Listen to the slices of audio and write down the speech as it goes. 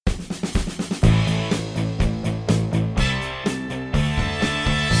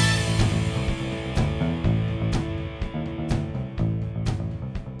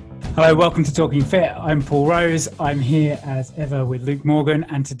Hello, welcome to Talking Fit. I'm Paul Rose. I'm here as ever with Luke Morgan,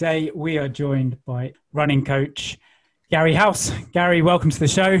 and today we are joined by running coach Gary House. Gary, welcome to the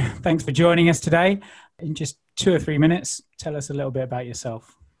show. Thanks for joining us today. In just 2 or 3 minutes, tell us a little bit about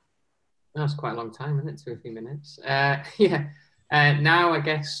yourself. That's quite a long time, isn't it? 2 or 3 minutes. Now I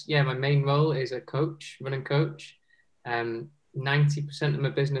guess, my main role is a coach, running coach. 90% of my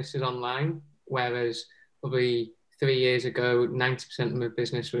business is online, whereas probably 3 years ago, 90% of my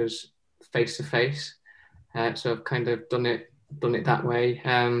business was face to face. So I've kind of done it that way.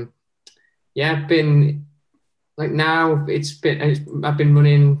 I've been I've been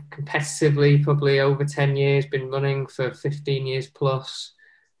running competitively probably over 10 years, been running for 15 years plus.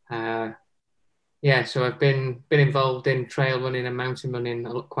 So I've been involved in trail running and mountain running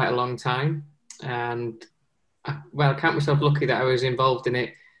quite a long time. And I count myself lucky that I was involved in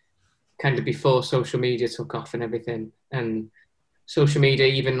it kind of before social media took off and everything. And social media,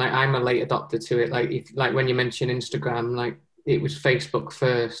 even like I'm a late adopter to it. Like when you mention Instagram, like it was Facebook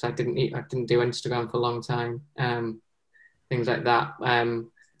first. I didn't do Instagram for a long time. Things like that. And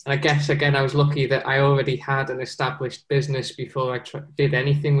I guess again, I was lucky that I already had an established business before I did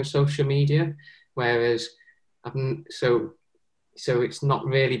anything with social media. Whereas so it's not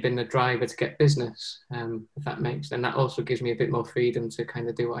really been the driver to get business, if that makes sense. And that also gives me a bit more freedom to kind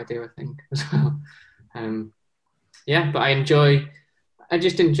of do what I do, I think, as well. But I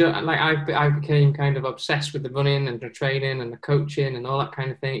just enjoy, like I became kind of obsessed with the running and the training and the coaching and all that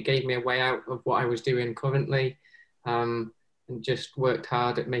kind of thing. It gave me a way out of what I was doing currently, and just worked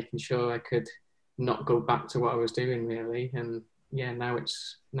hard at making sure I could not go back to what I was doing really. And now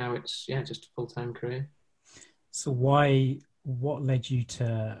it's just a full-time career. So what led you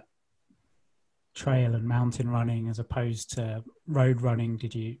to trail and mountain running as opposed to road running?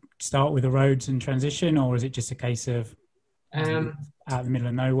 Did you start with the roads and transition, or is it just a case of out in the middle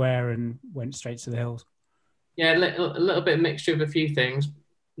of nowhere and went straight to the hills? Yeah, a little bit of mixture of a few things.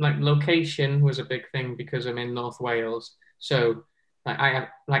 Like location was a big thing because I'm in North Wales. So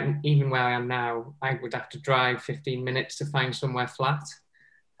even where I am now, I would have to drive 15 minutes to find somewhere flat.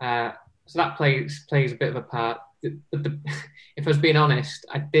 So that plays a bit of a part. But if I was being honest,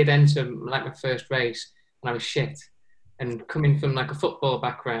 I did enter like my first race and I was shit. And coming from like a football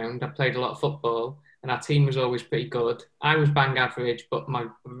background, I played a lot of football and our team was always pretty good. I was bang average, but the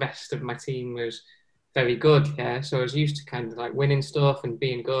rest of my team was very good. Yeah, so I was used to kind of like winning stuff and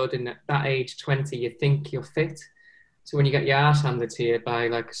being good. And at that age, 20, you think you're fit. So when you get your ass handed to you by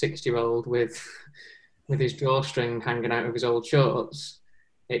like a 60-year-old with his drawstring hanging out of his old shorts,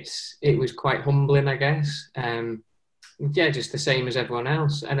 it was quite humbling, I guess. Just the same as everyone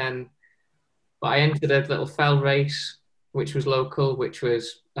else. But I entered a little fell race, which was local, which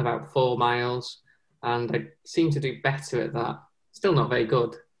was about 4 miles, and I seemed to do better at that. Still not very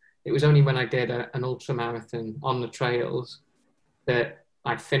good. It was only when I did an ultra marathon on the trails that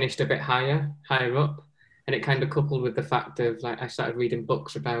I finished a bit higher up, and it kind of coupled with the fact of like I started reading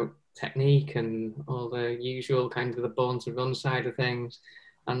books about technique and all the usual kind of the born to run side of things.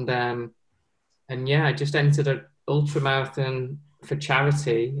 I just entered an ultra marathon for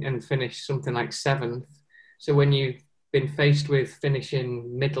charity and finished something like 7th. So when you've been faced with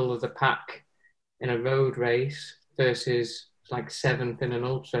finishing middle of the pack in a road race versus like 7th in an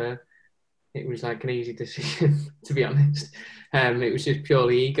ultra, it was like an easy decision, to be honest. It was just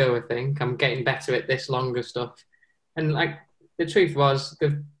purely ego, I think. I'm getting better at this longer stuff. And like the truth was,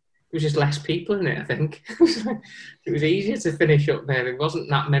 there was just less people in it, I think. It was easier to finish up there. There wasn't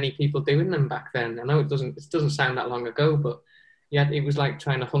that many people doing them back then. I know it doesn't sound that long ago, but it was like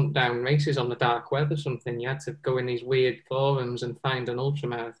trying to hunt down races on the dark web or something. You had to go in these weird forums and find an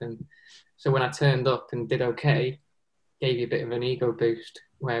ultramarathon. So when I turned up and did okay, gave you a bit of an ego boost.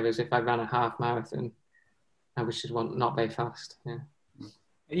 Whereas if I ran a half marathon, I was just not very fast. Yeah.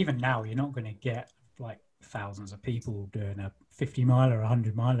 Even now, you're not going to get like thousands of people doing a 50 miler or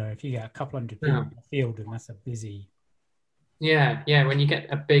 100 miler. If you get a couple hundred people in the field, and that's a busy. Yeah. When you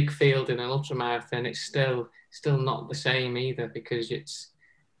get a big field in an ultramarathon, it's still not the same either, because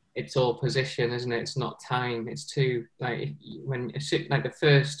it's all position, isn't it? It's not time. It's too like when like the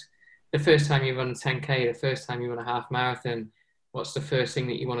first time you run 10K, the first time you run a half marathon, what's the first thing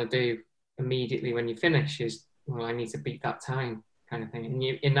that you want to do immediately when you finish is, well, I need to beat that time, kind of thing.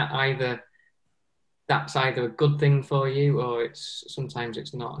 And that's either a good thing for you or sometimes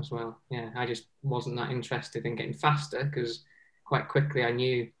it's not as well. Yeah, I just wasn't that interested in getting faster because quite quickly I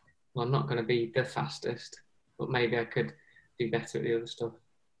knew, well, I'm not going to be the fastest, but maybe I could do better at the other stuff.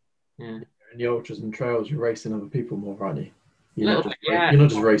 Yeah. In the ultras and trails, you're racing other people more, aren't you? You're not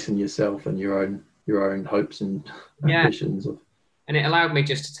just racing yourself and your own hopes and ambitions. and it allowed me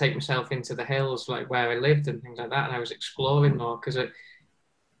just to take myself into the hills, like where I lived and things like that. And I was exploring more because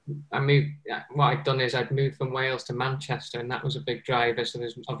I moved. What I'd done is I'd moved from Wales to Manchester, and that was a big driver. So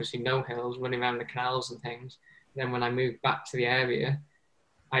there's obviously no hills, running around the canals and things. Then when I moved back to the area,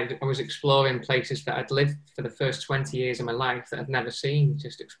 I was exploring places that I'd lived for the first 20 years of my life that I'd never seen,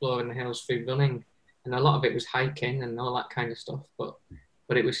 just exploring the hills through running. And a lot of it was hiking and all that kind of stuff. But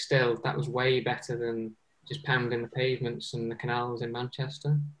it was still, that was way better than just pounding the pavements and the canals in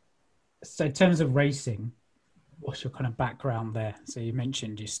Manchester. So in terms of racing, what's your kind of background there? So you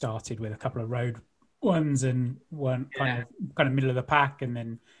mentioned you started with a couple of road ones and weren't kind of middle of the pack, and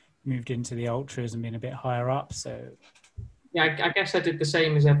then moved into the ultras and being a bit higher up. So yeah, I guess I did the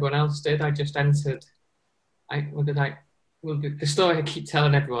same as everyone else did. I just entered. The story I keep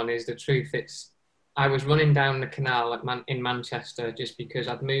telling everyone is the truth. I was running down the canal in Manchester just because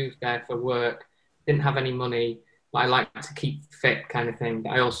I'd moved there for work, didn't have any money, but I like to keep fit kind of thing.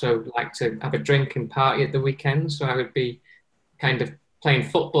 I also like to have a drink and party at the weekend, so I would be kind of playing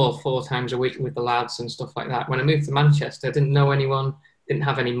football 4 times a week with the lads and stuff like that. When I moved to Manchester, I didn't know anyone, didn't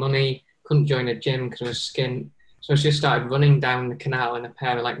have any money, couldn't join a gym because I was skint. So I just started running down the canal in a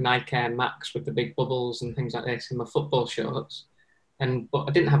pair of like Nike Air Max with the big bubbles and things like this in my football shorts. But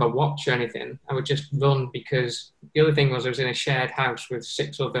I didn't have a watch or anything. I would just run because the other thing was I was in a shared house with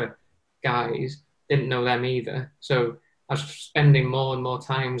 6 other guys, didn't know them either. So I was spending more and more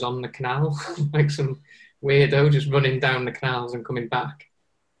times on the canal, like some weirdo just running down the canals and coming back.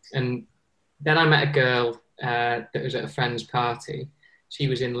 And then I met a girl that was at a friend's party. She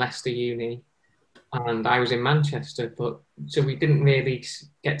was in Leicester Uni and I was in Manchester, so we didn't really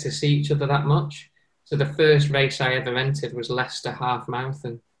get to see each other that much. So the first race I ever entered was Leicester Half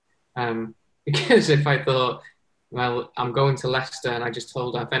Marathon, because if I thought, well, I'm going to Leicester and I just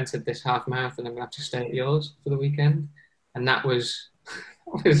told her I've entered this half marathon, I'm going to have to stay at yours for the weekend. And that was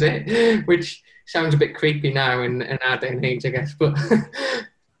it, which sounds a bit creepy now in our day and age, I guess. But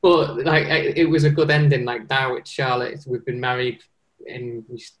like it was a good ending. Like now with Charlotte, we've been married and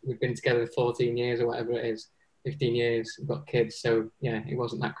we've been together 14 years or whatever it is, 15 years, we've got kids. So yeah, it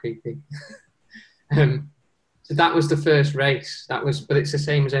wasn't that creepy. So that was the first race. But it's the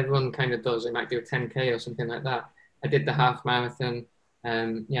same as everyone kind of does. They might do a 10K or something like that. I did the half marathon.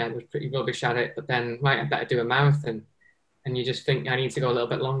 Yeah, it was pretty rubbish at it. But then, right, I better do a marathon. And you just think, I need to go a little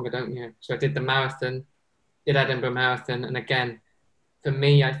bit longer, don't you? So I did the marathon, did Edinburgh Marathon. And again, for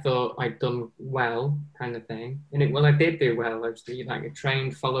me, I thought I'd done well, kind of thing. And I did do well. I was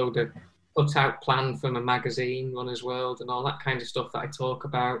trained, followed a put-out plan from a magazine, Runner's World, and all that kind of stuff that I talk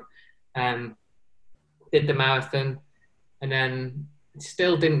about. Did the marathon, and then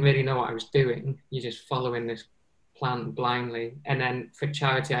still didn't really know what I was doing. You're just following this plan blindly. And then for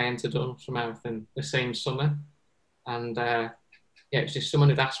charity, I entered Ultra Marathon the same summer. And yeah, it was just someone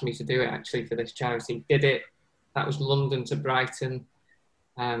had asked me to do it actually for this charity. Did it. That was London to Brighton,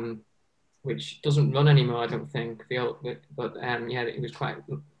 which doesn't run anymore, I don't think. But yeah, it was quite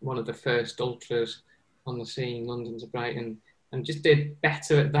one of the first ultras on the scene, London to Brighton. And just did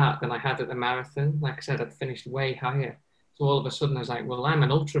better at that than I had at the marathon. Like I said, I'd finished way higher. So all of a sudden I was like, well, I'm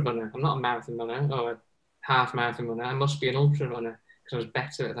an ultra runner. I'm not a marathon runner or a half marathon runner. I must be an ultra runner because I was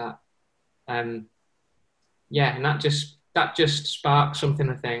better at that. Yeah, and that just sparked something,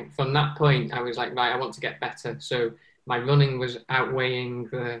 I think. From that point, I was like, right, I want to get better. So my running was outweighing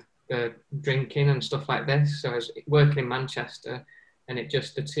the drinking and stuff like this. So I was working in Manchester and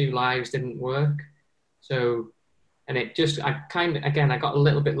the 2 lives didn't work. So... And I got a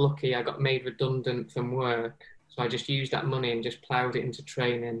little bit lucky. I got made redundant from work. So I just used that money and just ploughed it into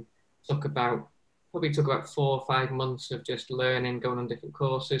training. Probably took about 4 or 5 months of just learning, going on different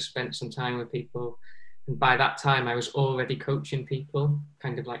courses, spent some time with people. And by that time, I was already coaching people,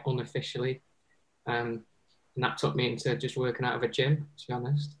 kind of like unofficially. And that took me into just working out of a gym, to be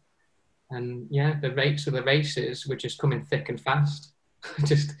honest. And yeah, the races were just coming thick and fast.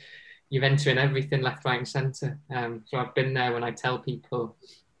 You're entering everything left, right, and centre. So I've been there when I tell people,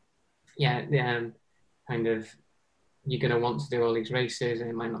 kind of, you're going to want to do all these races and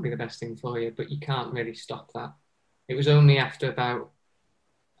it might not be the best thing for you, but you can't really stop that. It was only after about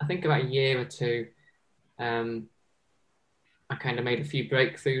a year or 2, I kind of made a few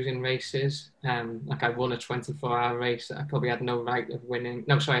breakthroughs in races. Like I won a 24-hour race that I probably had no right of winning.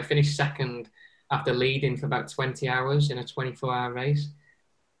 No, sorry, I finished second after leading for about 20 hours in a 24-hour race.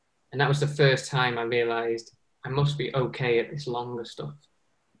 And that was the first time I realised I must be okay at this longer stuff.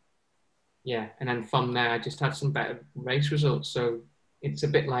 Yeah, and then from there, I just had some better race results. So it's a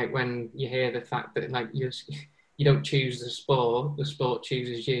bit like when you hear the fact that like you don't choose the sport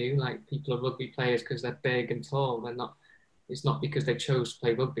chooses you. Like people are rugby players because they're big and tall. it's not because they chose to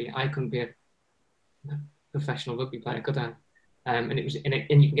play rugby. I couldn't be a professional rugby player, could I? And it was,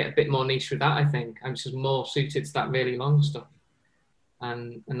 and you can get a bit more niche with that. I think I'm just more suited to that really long stuff,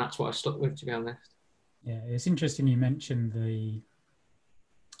 and that's what I stuck with, to be honest. Yeah, it's interesting you mentioned the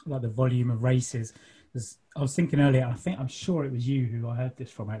volume of races. I was thinking earlier, I'm sure it was you who I heard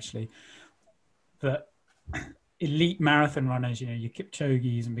this from actually, that elite marathon runners, your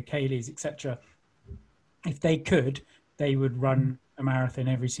Kipchoge's and Bekele's, etc., if they could, they would run a marathon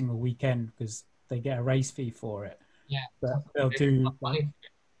every single weekend because they get a race fee for it. Yeah, but they'll do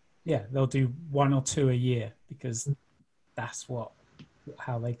they'll do 1 or 2 a year because that's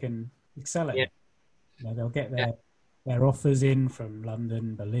how they can excel at it. They'll get their offers in from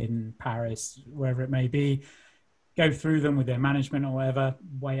London, Berlin, Paris, wherever it may be, go through them with their management or whatever,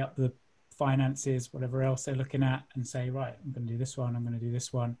 weigh up the finances, whatever else they're looking at, and say, right, I'm going to do this one, I'm going to do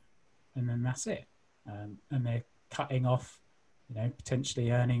this one, and then that's it. And they're cutting off,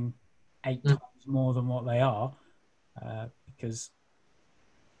 potentially earning 8 times more than what they are because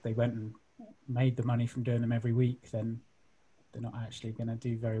they went and made the money from doing them every week. Then they're not actually going to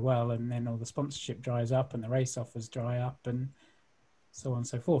do very well, and then all the sponsorship dries up and the race offers dry up and so on and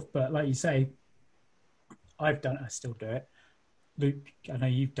so forth. But like you say, I still do it. Luke, I know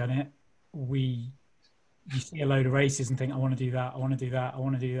you've done it. You see a load of races and think, I want to do that, I want to do that, I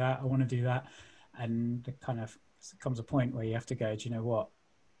want to do that, I want to do that. And it kind of comes a point where you have to go, do you know what?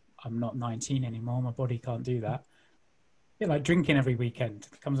 I'm not 19 anymore. My body can't do that. Yeah, like drinking every weekend.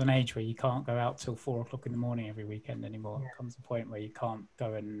 There comes an age where you can't go out till 4 o'clock in the morning every weekend anymore. There comes a point where you can't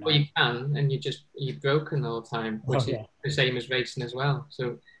go and... Well, you can, and you're broken all the time, which is the same as racing as well.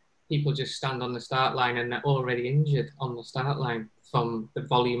 So people just stand on the start line and they're already injured on the start line from the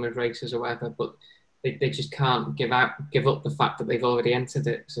volume of races or whatever, but they just can't give up the fact that they've already entered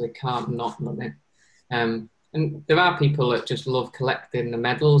it, so they can't not run it. And there are people that just love collecting the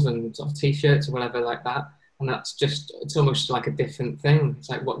medals and sort of T-shirts or whatever like that. And that's just, it's almost like a different thing. It's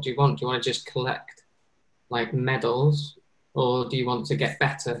like, what do you want? Do you want to just collect like medals, or do you want to get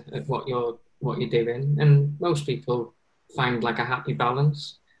better at what you're doing? And most people find like a happy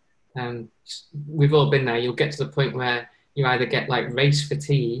balance. We've all been there. You'll get to the point where you either get like race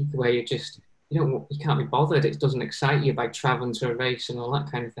fatigue, where you can't be bothered. It doesn't excite you by traveling to a race and all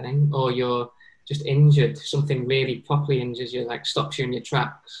that kind of thing, or you're just injured. Something really properly injures you, like stops you in your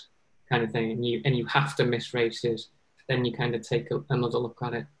tracks, kind of thing, and you have to miss races. Then you kind of take another look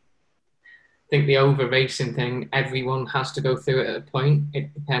at it. I think the over racing thing, everyone has to go through it at a point.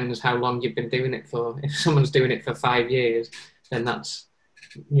 It depends how long you've been doing it for. If someone's doing it for 5 years, then that's,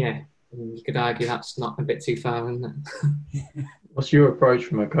 you could argue that's not a bit too far, isn't it? What's your approach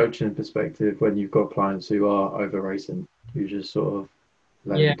from a coaching perspective when you've got clients who are over racing? Do you just sort of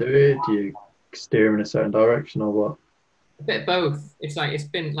let them do it? Do you steer in a certain direction, or what? A bit of both. It's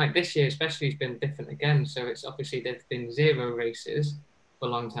been like this year especially has been different again. So it's obviously there's been 0 races for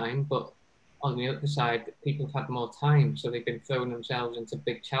a long time, but on the other side, people have had more time, so they've been throwing themselves into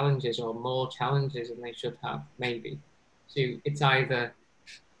big challenges or more challenges than they should have, maybe. So it's either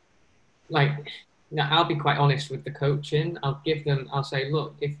like, I'll be quite honest with the coaching. I'll say,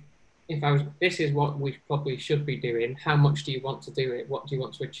 look, this is what we probably should be doing. How much do you want to do it? What do you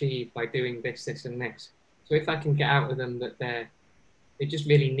want to achieve by doing this, this, and this? So if I can get out of them that they just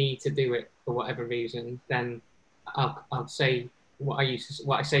really need to do it for whatever reason, then I'll say what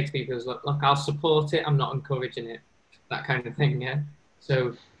I say to people is, look, I'll support it. I'm not encouraging it, that kind of thing. Yeah.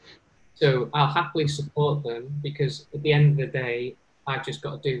 So I'll happily support them, because at the end of the day, I've just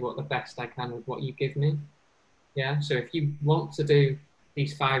got to do what the best I can with what you give me. Yeah. So if you want to do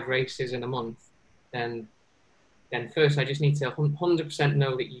these 5 races in a month, then first I just need to 100%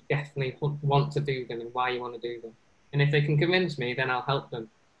 know that you definitely want to do them and why you want to do them. And if they can convince me, then I'll help them.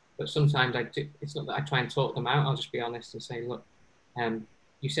 But sometimes it's not that I try and talk them out. I'll just be honest and say, look,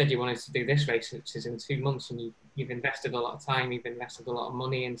 you said you wanted to do this race, which is in 2 months, and you've invested a lot of time, you've invested a lot of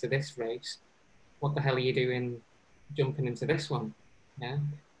money into this race. What the hell are you doing jumping into this one? Yeah.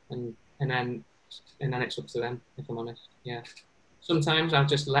 And then it's up to them, if I'm honest. Yeah. Sometimes I'll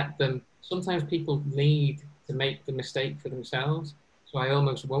just let them. Sometimes people need to make the mistake for themselves, so I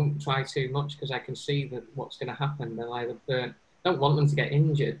almost won't try too much, because I can see that what's going to happen. They'll either burn. I don't want them to get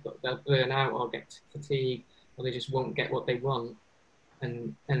injured, but they'll burn out or get fatigued, or they just won't get what they want.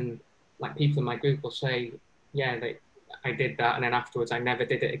 And like people in my group will say, yeah, I did that, and then afterwards I never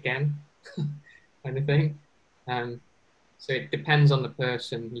did it again, kind of thing. So it depends on the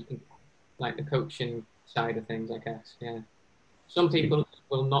person. You can, like the coaching side of things, I guess. Yeah. Some people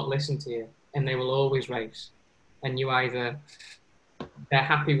will not listen to you, and they will always race. And you either they're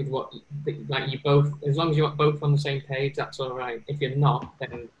happy with what, like you both, as long as you're both on the same page, that's all right. If you're not,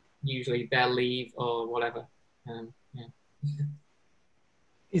 then usually they'll leave or whatever. Yeah.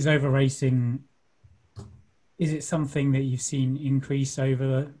 Is over racing, is it something that you've seen increase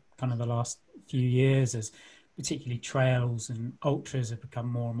over kind of the last few years, as particularly trails and ultras have become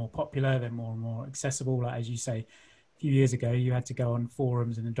more and more popular, they're more and more accessible? Like, as you say, a few years ago, you had to go on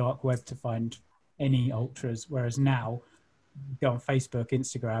forums and the dark web to find any ultras, whereas now, you go on Facebook,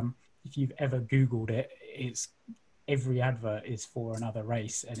 Instagram, if you've ever Googled it, it's every advert is for another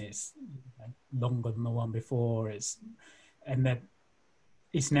race, and it's longer than the one before. And then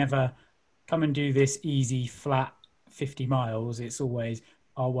it's never come and do this easy, flat 50 miles. It's always,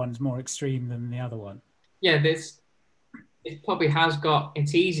 our one's more extreme than the other one. Yeah, it probably has got,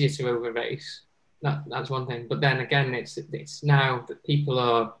 it's easier to over race. That's one thing. But then again, it's now that people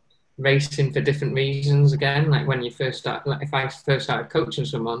are racing for different reasons again. Like when you first start, like if I first started coaching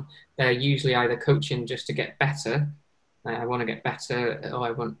someone, they're usually either coaching just to get better, like I want to get better, or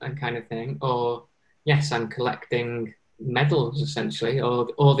I want that kind of thing, or yes, I'm collecting medals essentially, or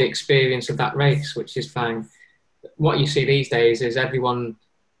the experience of that race, which is fine. What you see these days is everyone,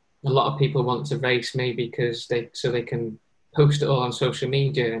 a lot of people want to race me because they can post it all on social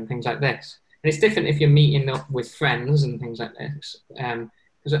media and things like this. And it's different if you're meeting up with friends and things like this.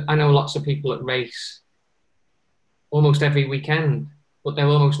 Because I know lots of people that race almost every weekend, but they're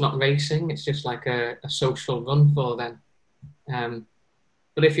almost not racing. It's just like a social run for them.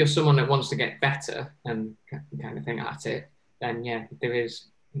 But if you're someone that wants to get better and kind of thing at it, then yeah, there is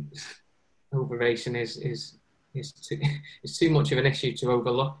over racing is too much of an issue to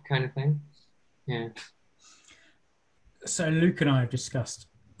overlook, kind of thing. Yeah. So Luke and I have discussed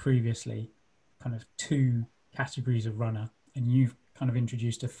previously kind of two categories of runner, and you've kind of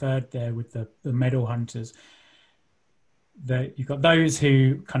introduced a third there with the medal hunters. You've got those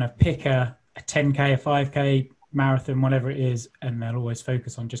who kind of pick a 10K, a 5K, marathon, whatever it is, and they'll always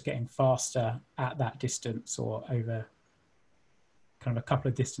focus on just getting faster at that distance or over kind of a couple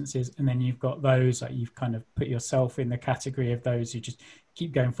of distances. And then you've got those, like you've kind of put yourself in the category of those who just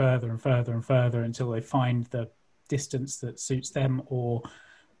keep going further and further and further until they find the distance that suits them, or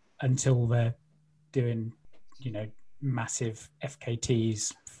until they're doing, massive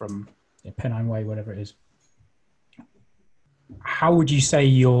FKTs from Pennine Way, whatever it is. How would you say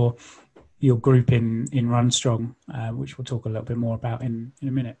your group in Run Strong, which we'll talk a little bit more about in a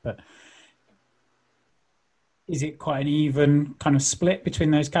minute, but is it quite an even kind of split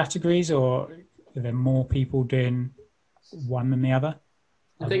between those categories, or are there more people doing one than the other?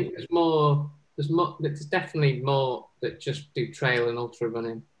 I think there's definitely more that just do trail and ultra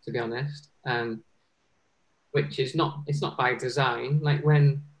running, to be honest. Which is not, it's not by design. Like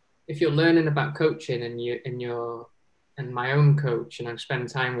if you're learning about coaching and my own coach, and I've spent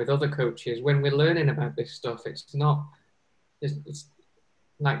time with other coaches, when we're learning about this stuff, it's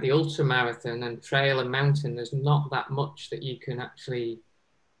like the ultra marathon and trail and mountain, there's not that much that you can actually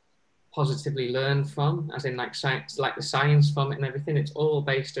positively learn from, as in like science, like the science from it and everything. It's all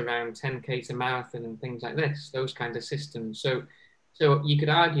based around 10K to marathon and things like this, those kind of systems. So you could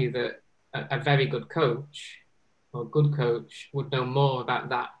argue that a very good coach or good coach would know more about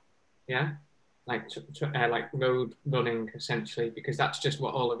that, yeah, like road running essentially, because that's just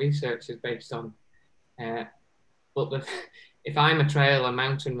what all the research is based on. But if I'm a trail or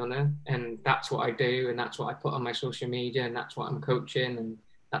mountain runner and that's what I do and that's what I put on my social media and that's what I'm coaching and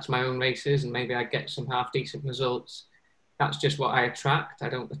that's my own races and maybe I get some half decent results, that's just what I attract. I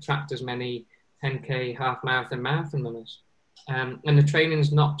don't attract as many 10K, half marathon runners. And the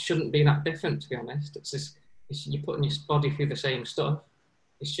training's shouldn't be that different, to be honest. You're putting your body through the same stuff.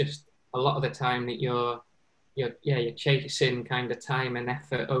 It's just a lot of the time that you're chasing kind of time and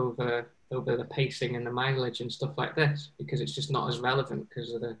effort over the pacing and the mileage and stuff like this, because it's just not as relevant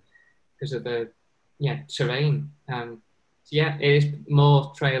because of the terrain. So yeah, it is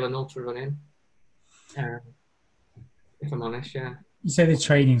more trail and ultra running. If I'm honest, yeah. You say the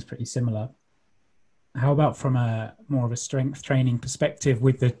training's pretty similar. How about from a more of a strength training perspective,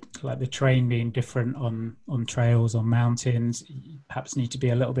 with the terrain being different on trails, on mountains? You perhaps need to be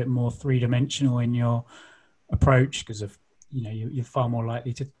a little bit more three-dimensional in your approach because of, you're far more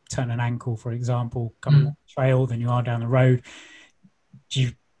likely to turn an ankle, for example, coming up the trail than you are down the road.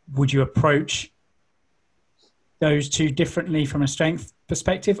 Would you approach those two differently from a strength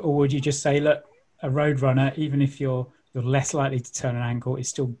perspective, or would you just say, look, a road runner, even if you're less likely to turn an ankle, it's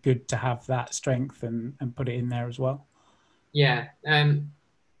still good to have that strength and put it in there as well? Yeah.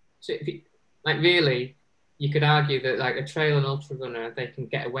 So really, you could argue that like a trail and ultra runner, they can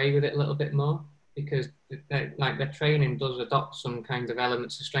get away with it a little bit more. because their training does adopt some kind of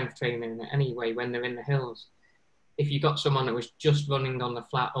elements of strength training anyway when they're in the hills. If you got someone that was just running on the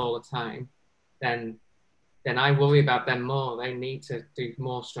flat all the time, then I worry about them more. They need to do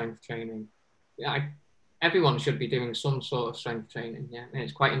more strength training. Everyone should be doing some sort of strength training, yeah, and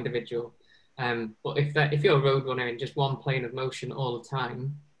it's quite individual. But if you're a road runner in just one plane of motion all the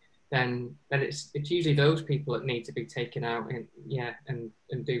time, then it's usually those people that need to be taken out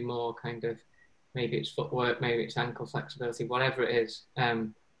and do more kind of, maybe it's footwork, maybe it's ankle flexibility, whatever it is.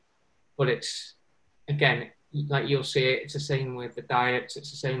 But it's, again, like you'll see it, it's the same with the diets,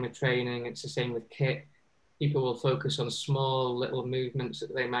 it's the same with training, it's the same with kit. People will focus on small little movements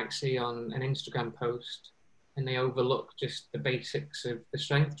that they might see on an Instagram post, and they overlook just the basics of the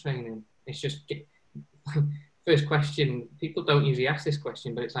strength training. It's just, first question, people don't usually ask this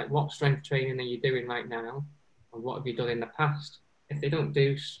question, but it's like, what strength training are you doing right now? And what have you done in the past? If they don't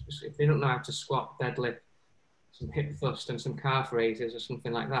know how to squat, deadlift, some hip thrust and some calf raises or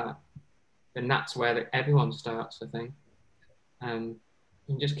something like that, then that's where everyone starts, I think. And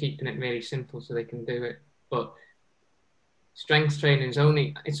just keeping it really simple so they can do it. But strength training is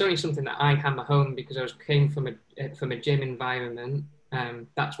only something that I hammer home because I came from a gym environment.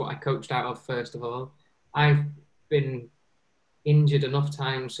 That's what I coached out of first of all. I've been injured enough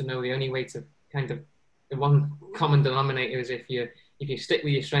times to know the only way to the one common denominator is if you stick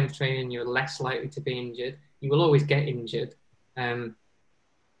with your strength training, you're less likely to be injured. You will always get injured, kind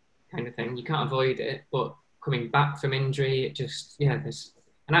of thing. You can't avoid it, but coming back from injury, it just, there's,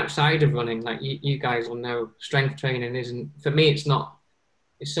 and outside of running, like you guys will know, strength training isn't, for me, it's not,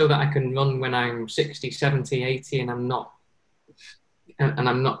 it's so that I can run when I'm 60, 70, 80, and I'm not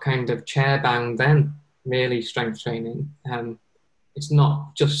kind of chair bound then, really, strength training. It's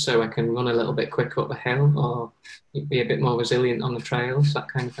not just so I can run a little bit quicker up the hill or be a bit more resilient on the trails, that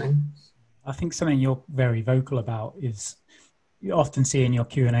kind of thing. I think something you're very vocal about is, you often see in your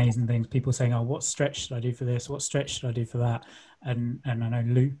Q&As and things, people saying, oh, what stretch should I do for this? What stretch should I do for that? And I know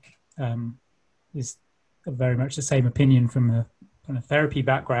Luke is very much the same opinion from a therapy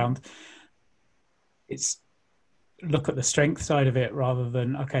background. It's look at the strength side of it rather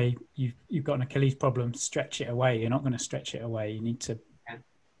than, okay, you've got an Achilles problem, stretch it away. You're not going to stretch it away. You need to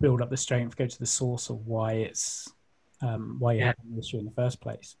build up the strength, go to the source of why it's why you have an issue in the first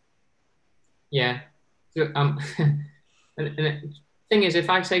place. Yeah. So, and the thing is, if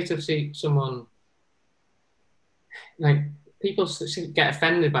I say to someone, like, people get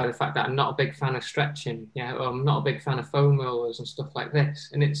offended by the fact that I'm not a big fan of stretching, or I'm not a big fan of foam rollers and stuff like this.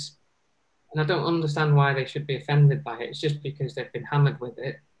 And I don't understand why they should be offended by it. It's just because they've been hammered with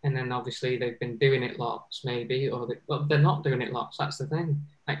it. And then obviously they've been doing it lots, maybe, or they're not doing it lots. That's the thing.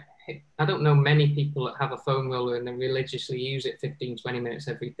 Like, I don't know many people that have a foam roller and they religiously use it 15, 20 minutes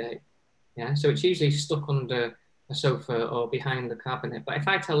every day. Yeah. So it's usually stuck under a sofa or behind the cabinet. But if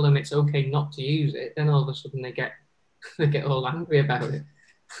I tell them it's okay not to use it, then all of a sudden they get all angry about it.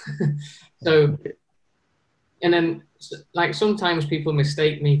 So, and then, like, sometimes people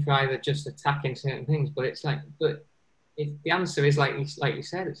mistake me for either just attacking certain things, but it's like, but if the answer is like you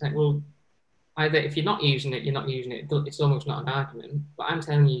said, it's like, well, either if you're not using it, you're not using it. It's almost not an argument. But I'm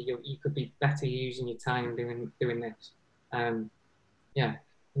telling you, you could be better using your time doing this. And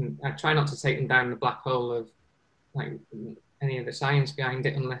I try not to take them down the black hole of like any of the science behind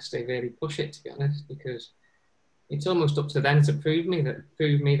it unless they really push it, to be honest, because it's almost up to them to prove me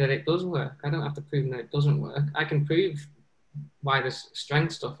that it does work. I don't have to prove that it doesn't work. I can prove why the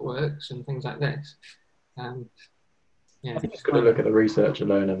strength stuff works and things like this. I think you've got to look at the research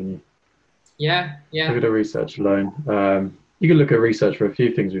alone, haven't you? Yeah. Look at the research alone. You can look at research for a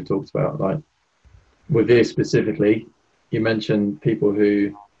few things we've talked about. Like with this specifically, you mentioned people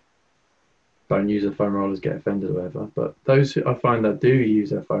who don't use their foam rollers get offended or whatever, but those who I find that do use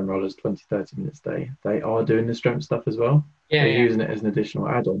their foam rollers 20, 30 minutes a day, they are doing the strength stuff as well. They're using it as an additional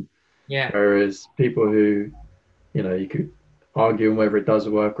add-on. Whereas people who, you could argue on whether it does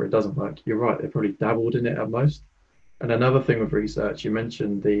work or it doesn't work, you're right, they probably dabbled in it at most. And another thing with research, you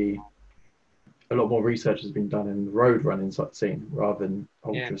mentioned a lot more research has been done in the road running scene rather than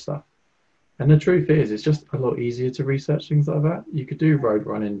ultra stuff. And the truth is, it's just a lot easier to research things like that. You could do road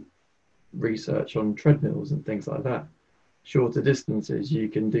running research on treadmills and things like that. Shorter distances, you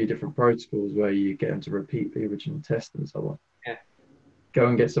can do different protocols where you get them to repeat the original test and so on. Go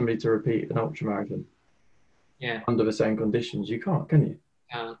and get somebody to repeat an ultramarathon under the same conditions. You can't, can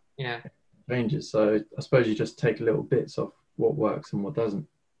you? Changes. So I suppose you just take little bits of what works and what doesn't.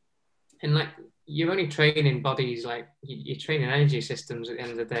 And like, you're only training bodies, like you're training energy systems at the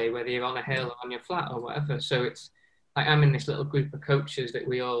end of the day, whether you're on a hill or on your flat or whatever. So I'm in this little group of coaches that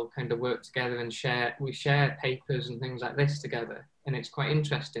we all kind of work together and we share papers and things like this together, and it's quite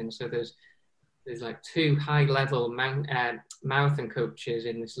interesting. So there's like two high level marathon coaches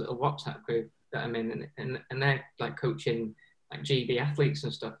in this little WhatsApp group that I'm in, and they're like coaching like GB athletes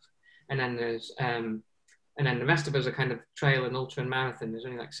and stuff. And then the rest of us are kind of trail and ultra and marathon. There's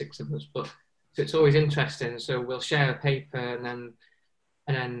only like 6 of us, but so it's always interesting. So we'll share a paper, and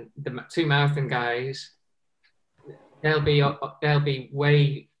then the 2 marathon guys, they'll be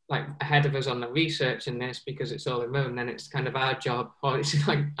way like ahead of us on the research in this because it's all remote, and then it's kind of our job. Or it's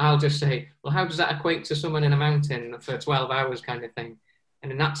like, I'll just say, well, how does that equate to someone in a mountain for 12 hours kind of thing? And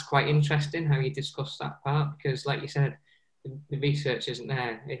then that's quite interesting how you discuss that part, because like you said, the research isn't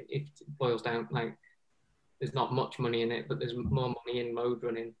there. It boils down, like, there's not much money in it, but there's more money in road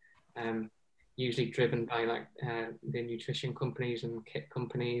running, usually driven by like the nutrition companies and kit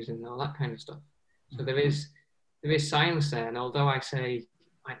companies and all that kind of stuff. So there is science there. And although I say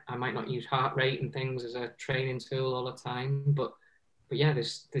I might not use heart rate and things as a training tool all the time, but yeah,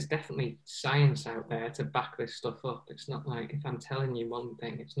 there's definitely science out there to back this stuff up. It's not like, if I'm telling you one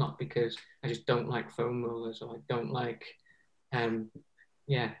thing, it's not because I just don't like foam rollers or I don't like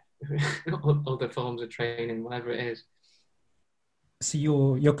other forms of training, whatever it is. So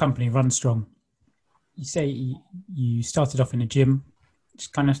your company, Run Strong, you say you started off in a gym.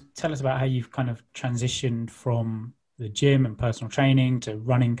 Just kind of tell us about how you've kind of transitioned from the gym and personal training to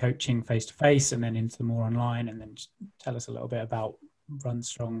running coaching face-to-face, and then into the more online, and then just tell us a little bit about Run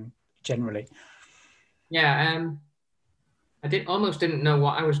Strong generally. Yeah, I didn't know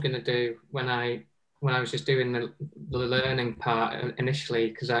what I was going to do when I was just doing the learning part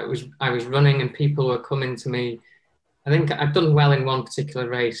initially, because I was running and people were coming to me. I think I'd done well in one particular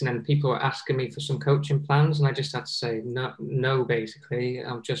race, and then people were asking me for some coaching plans, and I just had to say no. Basically,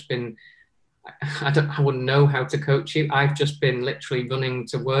 I've just been, I wouldn't know how to coach you. I've just been literally running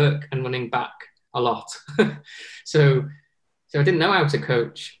to work and running back a lot. so I didn't know how to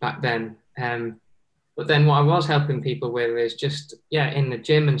coach back then. But then what I was helping people with is just, in the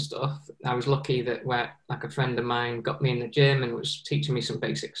gym and stuff. I was lucky that like a friend of mine got me in the gym and was teaching me some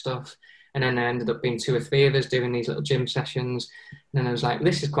basic stuff. And then there ended up being 2 or 3 of us doing these little gym sessions. And then I was like,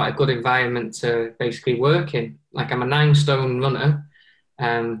 this is quite a good environment to basically work in. Like, I'm a 9-stone runner.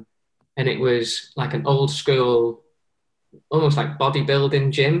 And it was like an old school, almost like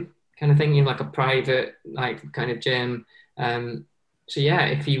bodybuilding gym kind of thing, like a private, like, kind of gym. So yeah,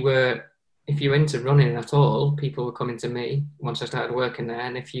 if you were into running at all, people were coming to me once I started working there.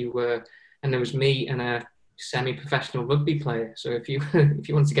 And and there was me and a semi-professional rugby player. So if you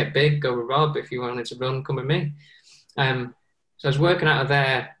wanted to get big, go with Rob. If you wanted to run, come with me. So I was working out of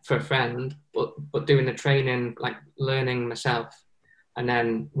there for a friend, but doing the training, like learning myself. And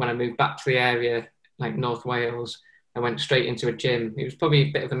then when I moved back to the area, like North Wales, I went straight into a gym. It was probably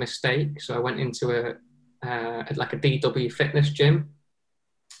a bit of a mistake. So I went into a DW fitness gym,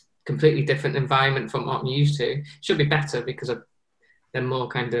 completely different environment from what I'm used to. Should be better because they're more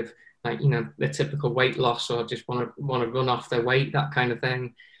kind of like, the typical weight loss or just want to run off their weight, that kind of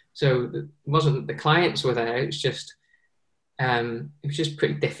thing. So it wasn't the clients were there. It was just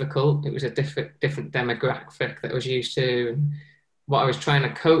pretty difficult. It was a different demographic that I was used to. And what I was trying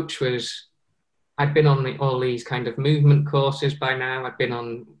to coach was, I'd been on all these kind of movement courses by now. I'd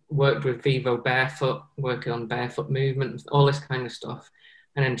worked with Vivo Barefoot, working on barefoot movement, all this kind of stuff.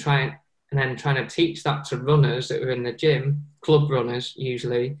 And then trying to teach that to runners that were in the gym, club runners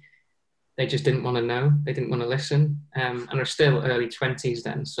usually. They just didn't want to know. They didn't want to listen. And they're still early 20s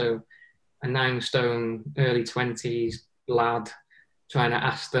then. So a 9-stone, early 20s lad trying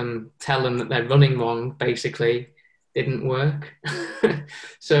to tell them that they're running wrong, basically, didn't work.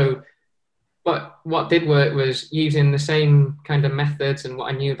 But what did work was using the same kind of methods and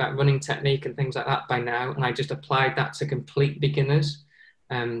what I knew about running technique and things like that by now. And I just applied that to complete beginners.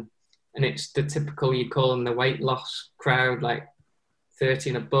 And it's the typical, you'd call them the weight loss crowd, like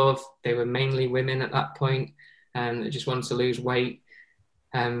 30 and above. They were mainly women at that point, and they just wanted to lose weight.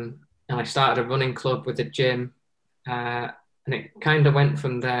 And I started a running club with a gym, and it kind of went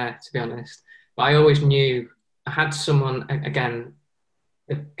from there, to be honest. But I always knew I had someone, again,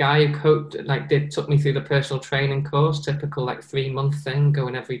 the guy who took me through the personal training course, typical like 3-month thing,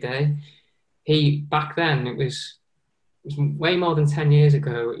 going every day. Back then, it was way more than 10 years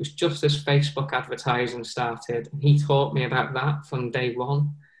ago. It was just as Facebook advertising started. He taught me about that from day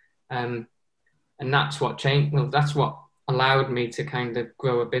one. And that's what changed. Well, that's what allowed me to kind of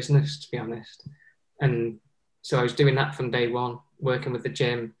grow a business, to be honest. And so I was doing that from day one, working with the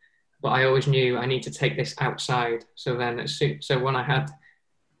gym. But I always knew I need to take this outside. So then, when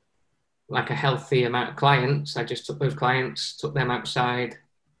like a healthy amount of clients, I just took those clients, took them outside,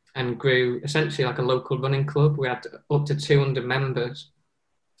 and grew essentially like a local running club. We had up to 200 members.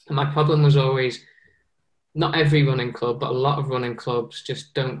 And my problem was always, not every running club, but a lot of running clubs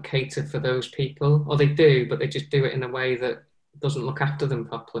just don't cater for those people, or they do, but they just do it in a way that doesn't look after them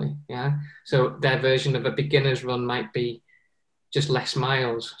properly. Yeah. So their version of a beginner's run might be just less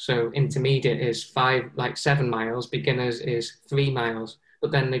miles. So intermediate is 7 miles, beginners is 3 miles,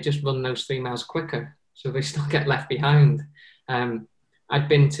 but then they just run those 3 miles quicker. So they still get left behind. I'd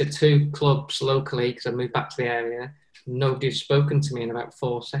been to 2 clubs locally because I moved back to the area. Nobody's spoken to me in about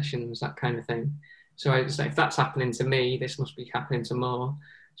 4 sessions, that kind of thing. So I was like, if that's happening to me, this must be happening to more.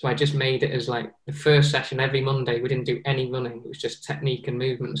 So I just made it as like the first session every Monday. We didn't do any running. It was just technique and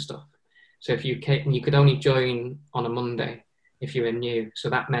movement and stuff. So if you could only join on a Monday if you were new. So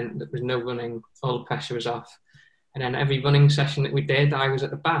that meant that there was no running, all the pressure was off. And then every running session that we did, I was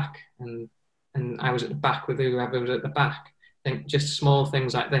at the back, and I was at the back with whoever was at the back. I think just small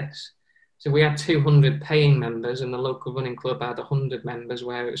things like this. So we had 200 paying members, and the local running club had 100 members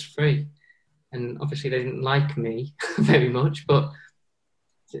where it was free. And obviously they didn't like me very much, but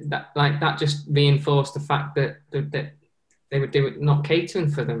that just reinforced the fact that they were not catering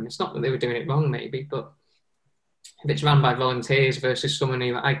for them. It's not that they were doing it wrong, maybe, but if it's run by volunteers versus someone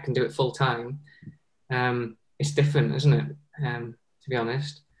who I can do it full time, it's different, isn't it? To be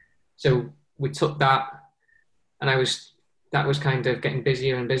honest. So we took that, and that was kind of getting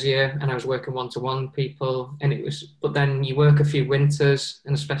busier and busier, and I was working one-to-one people, but then you work a few winters,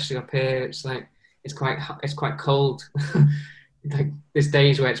 and especially up here, it's quite cold. Like there's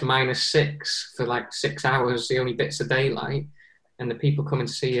days where it's -6 for like 6 hours, the only bits of daylight, and the people coming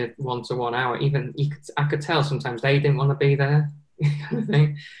to see you 1-to-1 hour, I could tell sometimes they didn't want to be there, kind of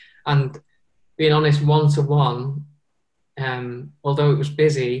thing. And being honest, 1-to-1, although it was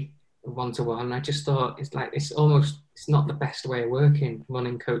busy, 1-to-1, I just thought it's not the best way of working,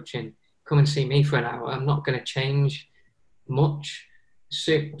 running coaching. Come and see me for an hour, I'm not going to change much.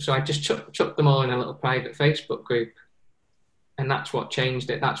 So I just chucked them all in a little private Facebook group, and that's what changed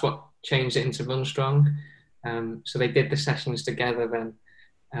it. That's what changed it into Run Strong. So they did the sessions together then.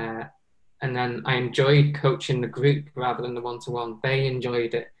 And then I enjoyed coaching the group rather than the 1-to-1. They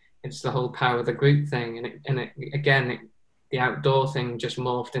enjoyed it. It's the whole power of the group thing. The outdoor thing just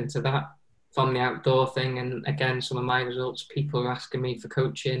morphed into that from the outdoor thing. And again, some of my results, people were asking me for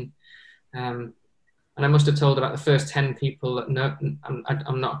coaching. And I must have told about the first 10 people that no,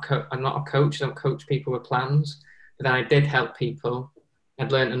 I'm not a coach. I don't coach people with plans. But then I did help people.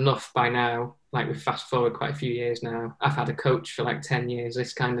 I'd learned enough by now. Like we fast forward quite a few years now. I've had a coach for like 10 years,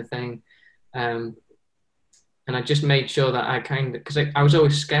 this kind of thing. And I just made sure that because I was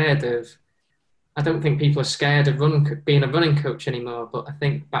always scared of, I don't think people are scared of being a running coach anymore, but I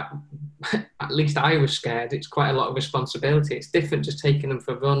think at least I was scared. It's quite a lot of responsibility. It's different just taking them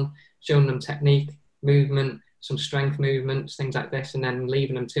for a run, showing them technique, movement, some strength movements, things like this, and then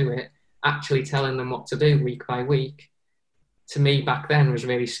leaving them to it. Actually telling them what to do week by week, to me back then was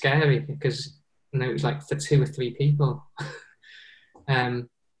really scary because it was like for 2 or 3 people.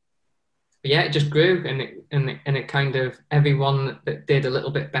 But yeah, it just grew, and it kind of, everyone that did a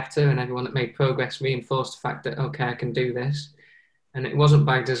little bit better and everyone that made progress reinforced the fact that, okay, I can do this. And it wasn't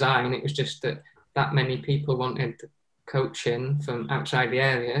by design, it was just that many people wanted coaching from outside the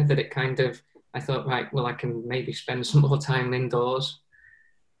area that it kind of, I thought, right, well, I can maybe spend some more time indoors.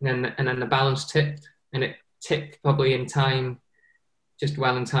 And then the balance tipped, and it tipped probably in time, just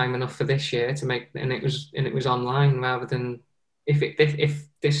well in time enough for this year to make, and it was online rather than, if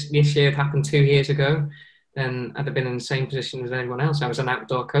this year had happened 2 years ago, then I'd have been in the same position as anyone else. I was an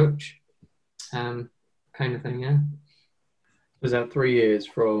outdoor coach, kind of thing, yeah. Was that 3 years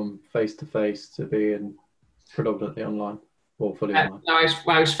from face-to-face to being predominantly online or fully online? No,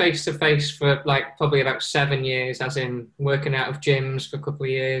 I was face-to-face for like probably about 7 years, as in working out of gyms for a couple of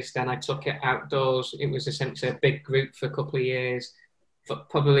years. Then I took it outdoors. It was essentially a big group for a couple of years. But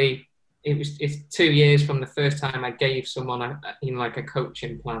probably it's 2 years from the first time I gave someone a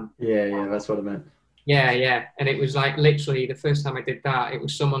coaching plan. Yeah, that's what I meant. Yeah, and it was like literally the first time I did that, it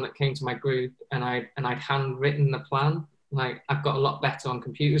was someone that came to my group, and I'd handwritten the plan. Like, I've got a lot better on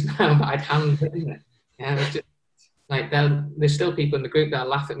computers now, but I'd handwritten it. Yeah, it's just, like there's still people in the group that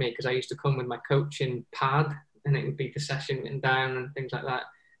laugh at me because I used to come with my coaching pad, and it would be the session written down and things like that.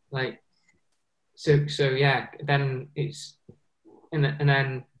 Like, so yeah. Then it's and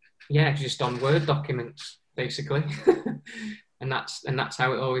then yeah, just on Word documents basically, and that's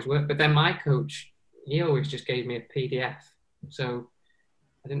how it always worked. But then my coach, he always just gave me a PDF, so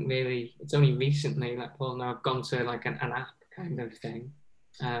I didn't really. It's only recently, like Paul, now I've gone to like an app kind of thing.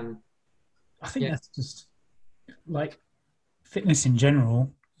 I think that's just like fitness in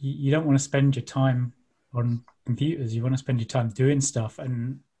general. You don't want to spend your time on computers. You want to spend your time doing stuff.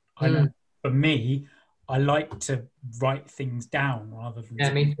 And I know for me, I like to write things down rather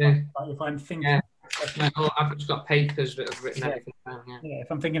than me too. Like if I'm thinking, I've just got papers that have written everything down.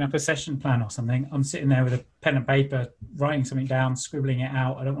 If I'm thinking up a session plan or something, I'm sitting there with a pen and paper, writing something down, scribbling it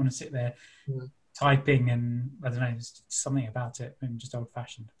out. I don't want to sit there typing, and I don't know, there's something about it. I'm just old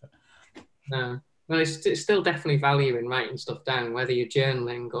fashioned. But. No. Well, it's still definitely value in writing stuff down, whether you're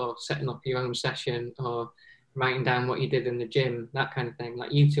journaling or setting up your own session or writing down what you did in the gym, that kind of thing.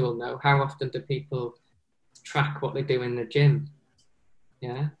 Like you two will know, how often do people track what they do in the gym?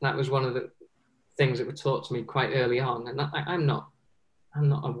 Yeah, that was one of the things that were taught to me quite early on. And I'm not a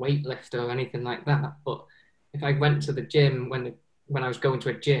weightlifter or anything like that, but if I went to the gym when I was going to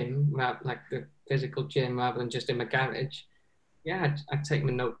a gym, like the physical gym rather than just in my garage, I'd take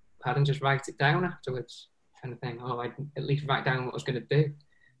my notepad and just write it down afterwards, kind of thing. Or I'd at least write down what I was going to do.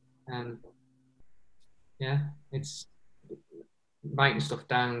 It's writing stuff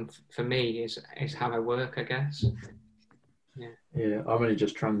down for me is how I work, I guess. I'm only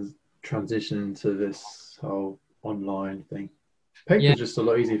just transitioning to this whole online thing. Paper's just a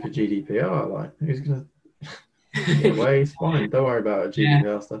lot easier for GDPR. Like, who's gonna get away? It's fine. Don't worry about it,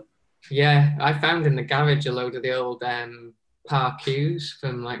 GDPR stuff. Yeah, I found in the garage a load of the old parquets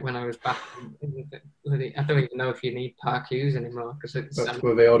from like when I was back. I don't even know if you need parquets anymore because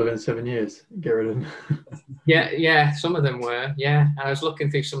were they older than 7 years? Get rid of them. Yeah, some of them were. Yeah, and I was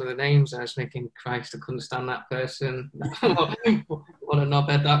looking through some of the names and I was thinking, Christ, I couldn't stand that person. What a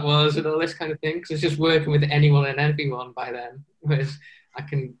knobhead that was, and all this kind of thing. Because I was just working with anyone and everyone by then. Whereas I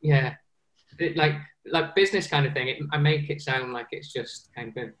can, like business kind of thing. I make it sound like it's just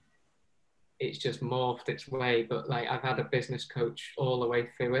kind of. It's just morphed its way, but like I've had a business coach all the way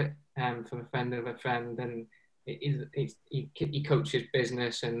through it, from a friend of a friend, and he coaches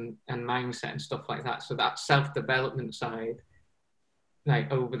business and mindset and stuff like that. So that self-development side,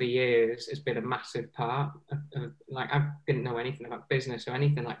 like over the years, has been a massive part of like I didn't know anything about business or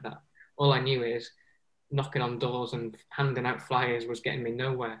anything like that. All I knew is knocking on doors and handing out flyers was getting me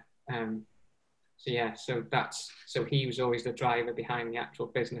nowhere. So he was always the driver behind the actual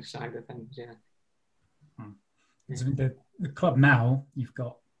business side of things. So the club now, you've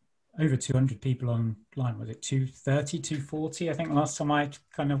got over 200 people online. Was it 230, 240? I think last time I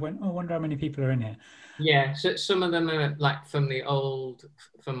kind of went, I wonder how many people are in here. Yeah, so some of them are like from my old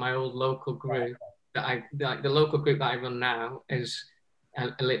local group. That the local group that I run now is I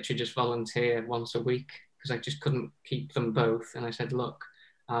literally just volunteer once a week because I just couldn't keep them both. And I said, look,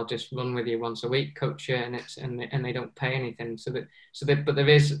 I'll just run with you once a week, coach you, and they don't pay anything. But there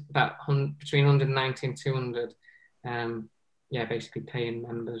is about between 190 and 200, basically paying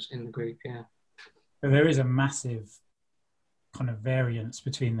members in the group. Yeah. So there is a massive kind of variance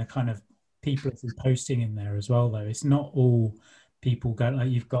between the kind of people that are posting in there as well, though. It's not all people going.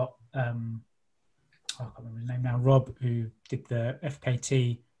 Like you've got I can't remember his name now, Rob, who did the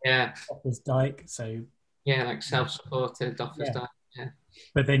FKT. Yeah. Offers Dyke. So. Yeah, like self-supported offers Dyke. Yeah.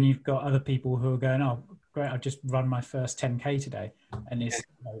 But then you've got other people who are going, oh, great, I've just run my first 10K today. And it's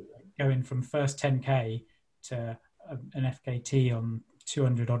going from first 10K to an FKT on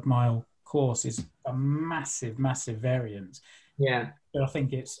 200 odd mile course is a massive, massive variance. Yeah. But I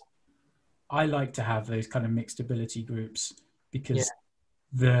think I like to have those kind of mixed ability groups because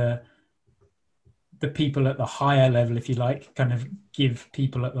the people at the higher level, if you like, kind of give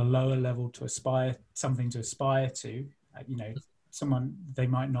people at the lower level something to aspire to, someone they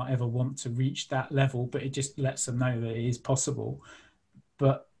might not ever want to reach that level, but it just lets them know that it is possible.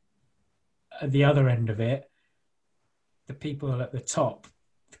 But at the other end of it, the people at the top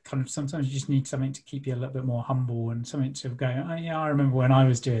kind of sometimes you just need something to keep you a little bit more humble and something to go, oh yeah, I remember when I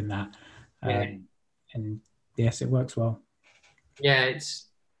was doing that. And yes, it works well. Yeah,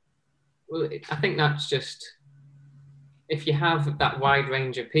 I think that's just, if you have that wide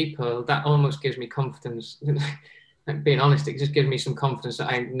range of people, that almost gives me confidence. Being honest, it just gives me some confidence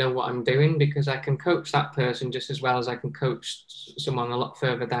that I know what I'm doing because I can coach that person just as well as I can coach someone a lot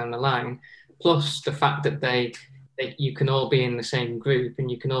further down the line. Plus the fact that you can all be in the same group and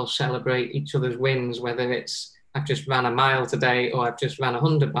you can all celebrate each other's wins, whether it's I've just ran a mile today or I've just ran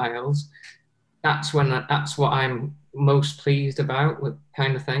 100 miles. That's what I'm most pleased about, with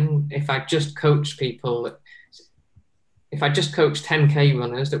kind of thing. If I just coach 10K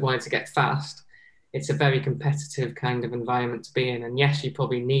runners that wanted to get fast, it's a very competitive kind of environment to be in. And yes, you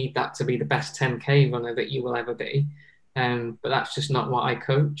probably need that to be the best 10K runner that you will ever be. But that's just not what I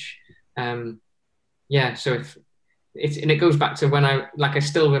coach. So it goes back to when I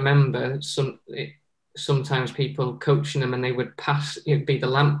still remember sometimes people coaching them and they would pass, it'd be the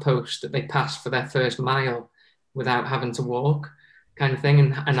lamppost that they passed for their first mile without having to walk, kind of thing.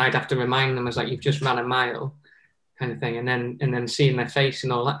 And I'd have to remind them, as like, you've just ran a mile, kind of thing. And then seeing their face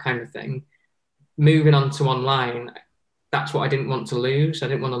and all that kind of thing. Moving on to online, that's what I didn't want to lose. I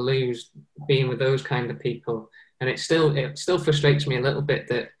didn't want to lose being with those kind of people. And it still frustrates me a little bit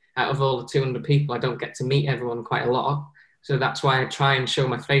that out of all the 200 people, I don't get to meet everyone quite a lot. So that's why I try and show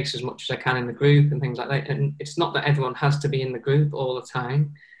my face as much as I can in the group and things like that. And it's not that everyone has to be in the group all the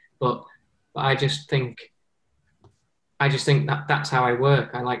time, but I just think that that's how I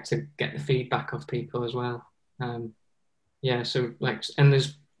work. I like to get the feedback of people as well. So like, and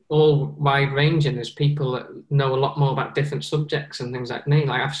there's all wide ranging. There's people that know a lot more about different subjects and things like me.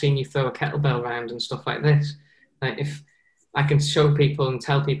 Like, I've seen you throw a kettlebell around and stuff like this. Like, if I can show people and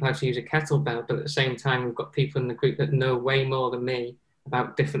tell people how to use a kettlebell, but at the same time, we've got people in the group that know way more than me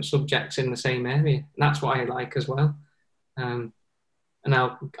about different subjects in the same area. And that's what I like as well. And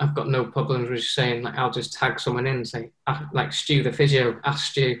I've got no problems with just saying, like, I'll just tag someone in and say, like, Stu the physio,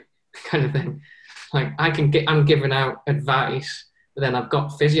 ask Stu, kind of thing. Like, I'm giving out advice, but then I've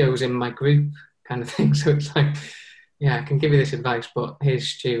got physios in my group, kind of thing. So it's like, yeah, I can give you this advice, but here's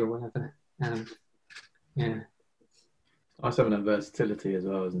Stu or whatever. Yeah. Nice having that versatility as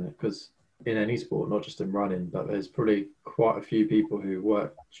well, isn't it? Because in any sport, not just in running, but there's probably quite a few people who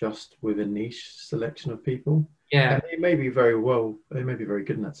work just with a niche selection of people. Yeah. And they may be very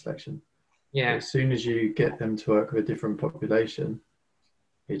good in that selection. Yeah. But as soon as you get them to work with a different population,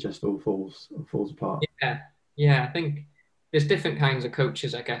 it just all falls apart. Yeah. I think there's different kinds of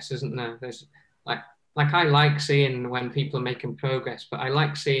coaches, I guess, isn't there? There's like I like seeing when people are making progress, but I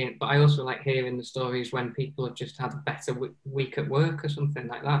also like hearing the stories when people have just had a better week at work or something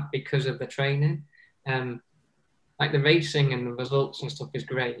like that because of the training. Like, the racing and the results and stuff is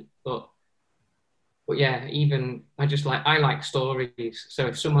great, but yeah, even I like stories. So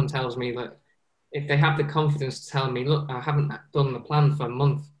if someone tells me that, if they have the confidence to tell me, look, I haven't done the plan for a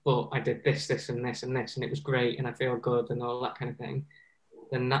month, but I did this, this, and this, and this, and it was great, and I feel good, and all that kind of thing,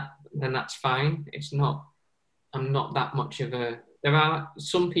 then that's fine. I'm not that much of a. There are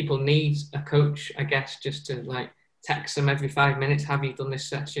some people need a coach, I guess, just to like text them every 5 minutes. Have you done this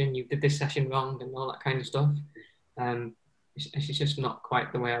session? You did this session wrong, and all that kind of stuff. It's just not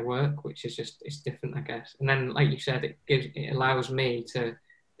quite the way I work, which is it's different, I guess. And then, like you said, it allows me to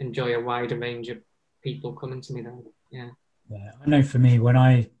enjoy a wider range of people coming to me then. Yeah. I know for me, when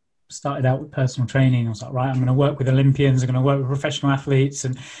I started out with personal training, I was like, right, I'm going to work with Olympians, I'm going to work with professional athletes.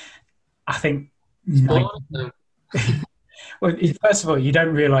 And I think well, first of all, you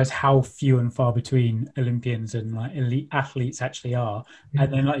don't realize how few and far between Olympians and like elite athletes actually are.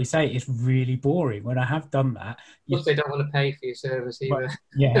 And then, like you say, it's really boring. When I have done that, plus they don't want to pay for your service either.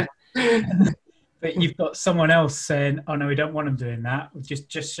 Yeah. But you've got someone else saying, oh no, we don't want them doing that.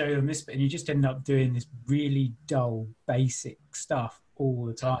 Just show them this bit. And you just end up doing this really dull, basic stuff all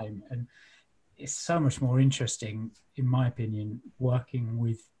the time. And it's so much more interesting, in my opinion, working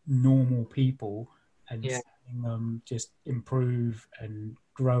with normal people and seeing them just improve and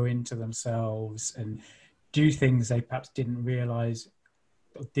grow into themselves and do things they perhaps didn't realize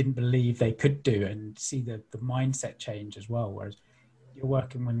or didn't believe they could do, and see the mindset change as well. Whereas you're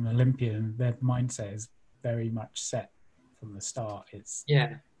working with an Olympian, their mindset is very much set from the start. It's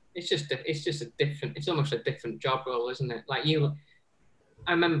almost a different job role, isn't it? Like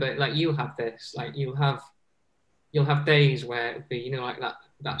I remember, like, you'll have this, like you'll have days where it'd be, you know, like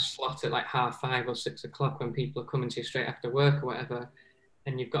that slot at like 5:30 or 6 o'clock when people are coming to you straight after work or whatever,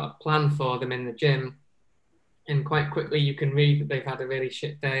 and you've got a plan for them in the gym, and quite quickly you can read that they've had a really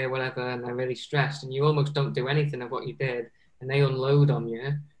shit day or whatever, and they're really stressed, and you almost don't do anything of what you did, and they unload on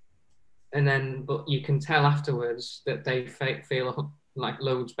you, and then, but you can tell afterwards that they feel like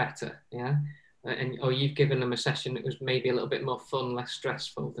loads better, yeah, or you've given them a session that was maybe a little bit more fun, less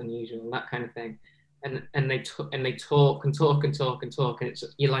stressful than usual, that kind of thing, and they talk and talk and talk and talk, and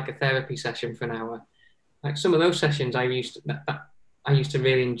you're like a therapy session for an hour. Like, some of those sessions I used to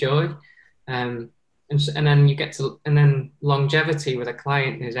really enjoy, and then you get to, and then longevity with a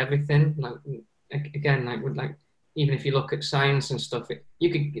client is everything. Like, again, like even if you look at science and stuff, it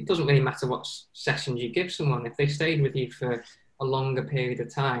doesn't really matter what sessions you give someone. If they stayed with you for a longer period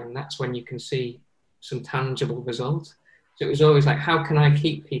of time, that's when you can see some tangible results. So it was always like, how can I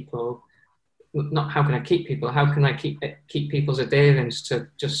keep people? Not how can I keep people? How can I keep people's adherence to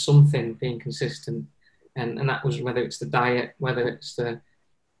just something being consistent? And that was whether it's the diet, whether it's the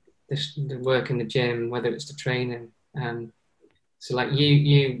work in the gym, whether it's the training. So like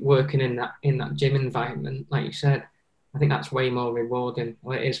you working in that gym environment, like you said, I think that's way more rewarding.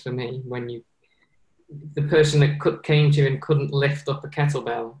 Well, it is for me when the person that came to you and couldn't lift up a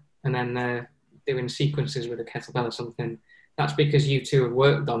kettlebell, and then they're doing sequences with a kettlebell or something. That's because you two have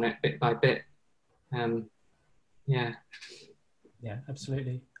worked on it bit by bit. Yeah,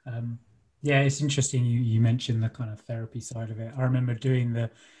 absolutely. Yeah, it's interesting you mentioned the kind of therapy side of it. I remember doing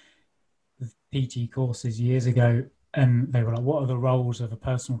the PT courses years ago, and they were like, what are the roles of a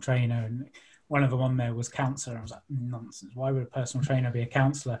personal trainer? And one of them on there was counselor. I was like, nonsense. Why would a personal trainer be a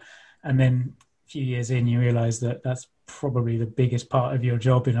counselor? And then a few years in, you realize that that's probably the biggest part of your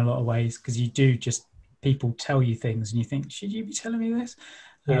job in a lot of ways, because you do just, people tell you things and you think, should you be telling me this?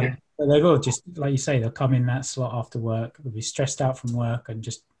 Yeah. But they will just, like you say, they'll come in that slot after work. They'll be stressed out from work and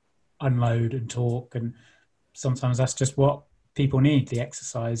just unload and talk. And sometimes that's just what people need. The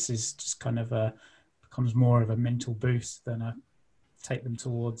exercise is just kind of becomes more of a mental boost than a take them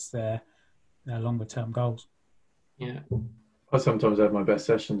towards their longer term goals. Yeah. I sometimes have my best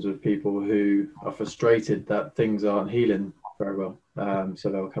sessions with people who are frustrated that things aren't healing very well. So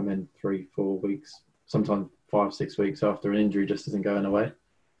they'll come in 3-4 weeks, sometimes 5-6 weeks after an injury just isn't going away.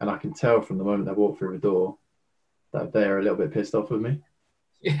 And I can tell from the moment they walk through the door that they're a little bit pissed off with me.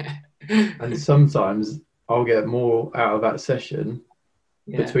 Yeah. And sometimes I'll get more out of that session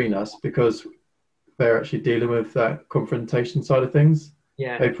between us because they're actually dealing with that confrontation side of things.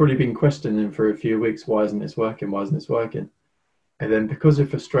 Yeah. They've probably been questioning for a few weeks, why isn't this working? Why isn't this working? And then because they're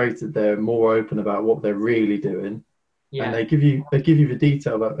frustrated, they're more open about what they're really doing. Yeah. And they give you the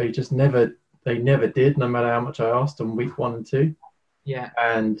detail that they never did, no matter how much I asked them week 1 and 2. Yeah.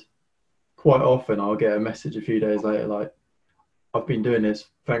 And quite often I'll get a message a few days later, like, I've been doing this,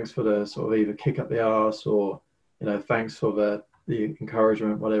 thanks for the sort of either kick up the arse or, thanks for the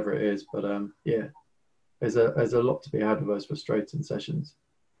encouragement, whatever it is. But there's a lot to be had with those frustrating sessions.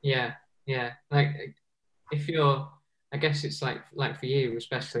 Yeah. Like if you're, I guess it's like for you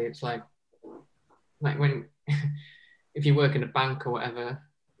especially, it's like when if you work in a bank or whatever,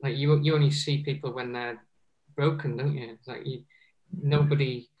 like you only see people when they're broken, don't you? It's like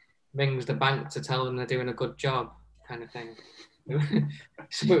nobody rings the bank to tell them they're doing a good job, kind of thing.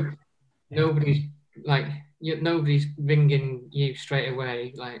 So nobody's ringing you straight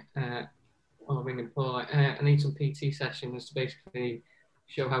away, like or ringing Paul, like, I need some PT sessions to basically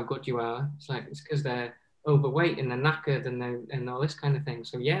show how good you are. It's because they're overweight and they're knackered and all this kind of thing.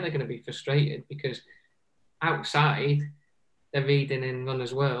 So yeah, they're going to be frustrated because outside they're reading in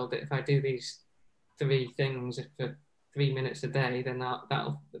Runner's World that if I do these 3 things for 3 minutes a day, then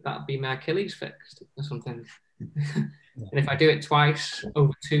that'll be my Achilles fixed or something. And if I do it twice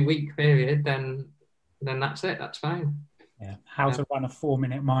over a 2-week period, then that's it. That's fine. Yeah. How to run a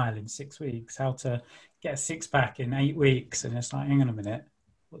 4-minute mile in 6 weeks? How to get a 6-pack in 8 weeks? And it's like, hang on a minute.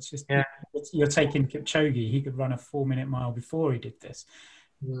 You're taking Kipchoge. He could run a 4-minute mile before he did this.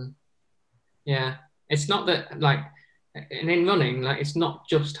 Yeah. It's not that and in running, it's not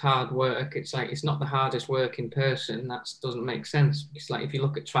just hard work. It's it's not the hardest work in person. That doesn't make sense. It's if you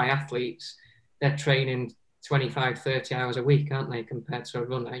look at triathletes, they're training 25-30 hours a week, aren't they, compared to a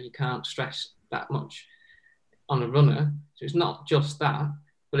runner? You can't stress that much on a runner. So it's not just that,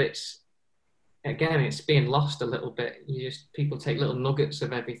 but it's being lost a little bit. People take little nuggets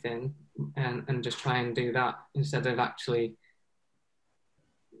of everything and just try and do that instead of actually,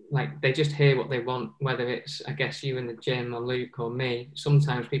 they just hear what they want, whether it's, I guess, you in the gym or Luke or me.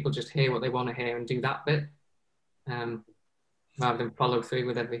 Sometimes people just hear what they want to hear and do that bit rather than follow through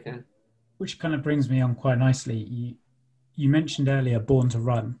with everything. Which kind of brings me on quite nicely. You mentioned earlier Born to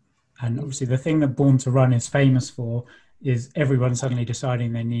Run. And obviously the thing that Born to Run is famous for is everyone suddenly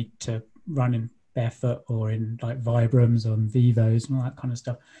deciding they need to run in barefoot or in Vibrams on Vivos and all that kind of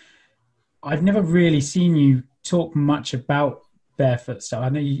stuff. I've never really seen you talk much about barefoot stuff. I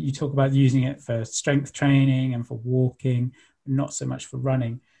know you talk about using it for strength training and for walking, not so much for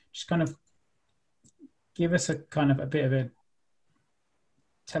running. Just kind of give us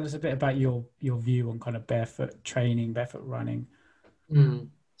tell us a bit about your view on kind of barefoot training, barefoot running.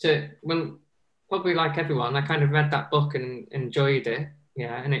 So when, probably like everyone, I kind of read that book and enjoyed it.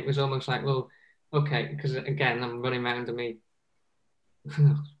 Yeah. And it was almost like, well, okay, because again, I'm running around in me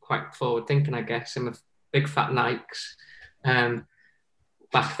quite forward thinking, I guess. I'm a big fat Nikes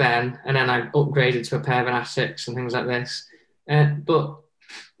back then. And then I upgraded to a pair of Asics and things like this. But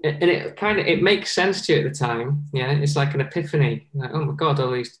it makes sense to you at the time. Yeah, it's like an epiphany. Oh my God,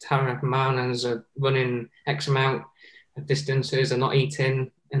 all these Tara Manas are running X amount of distances and not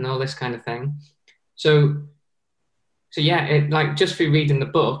eating and all this kind of thing. So yeah, it just through reading the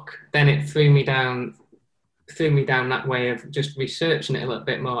book, then it threw me down threw me down that way of just researching it a little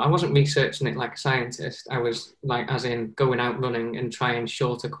bit more. I wasn't researching it like a scientist. I was like, as in going out running and trying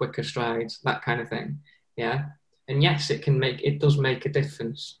shorter, quicker strides, that kind of thing. Yeah. And yes, it does make a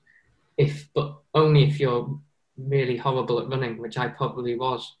difference, but only if you're really horrible at running, which I probably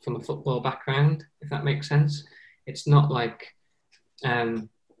was from a football background, if that makes sense. It's not like,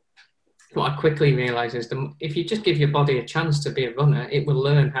 what I quickly realised is if you just give your body a chance to be a runner, it will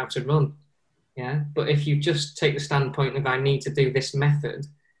learn how to run. Yeah. But if you just take the standpoint of I need to do this method,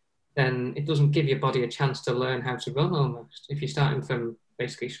 then it doesn't give your body a chance to learn how to run almost. If you're starting from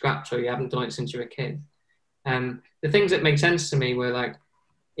basically scratch or you haven't done it since you were a kid. The things that made sense to me were like,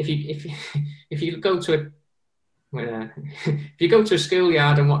 if you go to if you go to a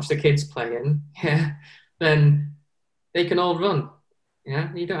schoolyard and watch the kids playing, yeah, then they can all run.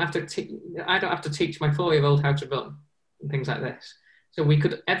 Yeah, you don't have to. I don't have to teach my 4-year-old how to run and things like this. So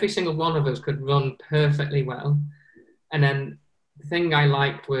every single one of us could run perfectly well. And then the thing I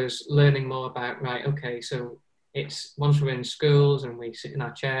liked was learning more about, right, okay, so it's once we're in schools and we sit in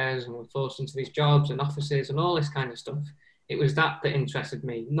our chairs and we're forced into these jobs and offices and all this kind of stuff. It was that interested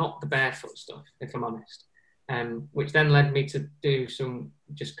me, not the barefoot stuff, if I'm honest. Which then led me to do some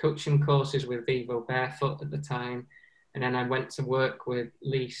just coaching courses with Vivo Barefoot at the time. And then I went to work with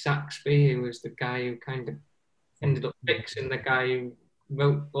Lee Saxby, who was the guy who kind of ended up fixing the guy who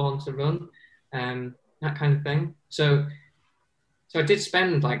wrote Born to Run, that kind of thing. So I did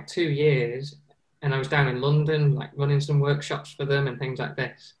spend like 2 years, and I was down in London, like running some workshops for them and things like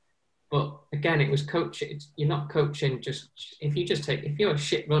this. But again, it was coaching. You're not coaching just, if you're a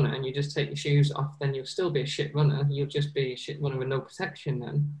shit runner and you just take your shoes off, then you'll still be a shit runner. You'll just be a shit runner with no protection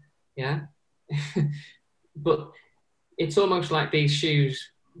then, yeah? But it's almost like these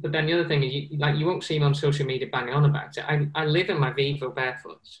shoes. But then the other thing is, you won't see me on social media banging on about it. I live in my Vivo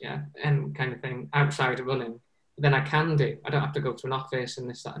barefoots, yeah, and kind of thing, outside of running. But then I can do. I don't have to go to an office and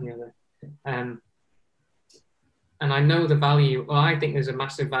this, that, and the other. And I know the value, well, I think there's a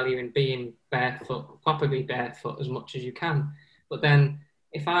massive value in being barefoot, properly barefoot as much as you can. But then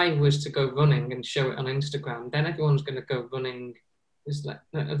if I was to go running and show it on Instagram, then everyone's going to go running.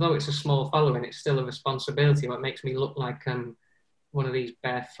 Although it's a small following, it's still a responsibility. What makes me look like one of these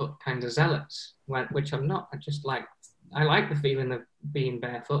barefoot kind of zealots, which I'm not. I like the feeling of being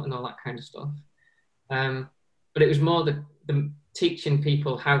barefoot and all that kind of stuff. But it was more the teaching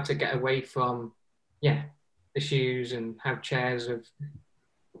people how to get away from, the shoes, and how chairs have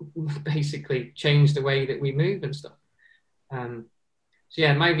basically changed the way that we move and stuff. So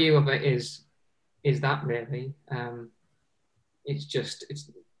yeah, my view of it is that really.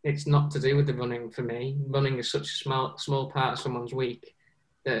 It's not to do with the running for me. Running is such a small part of someone's week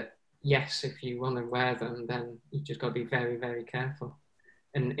that, yes, if you want to wear them, then you just got to be very, very careful.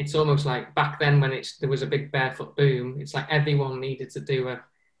 And it's almost like back then when there was a big barefoot boom, it's like everyone needs to do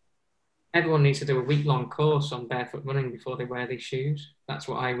a week-long course on barefoot running before they wear these shoes. That's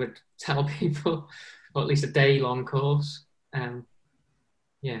what I would tell people, or at least a day-long course.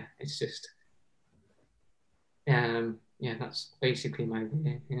 It's just, that's basically my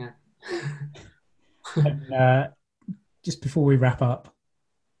view. Yeah. And, just before we wrap up,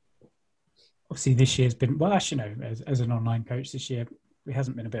 obviously this year's been, well, actually no, as an online coach this year, it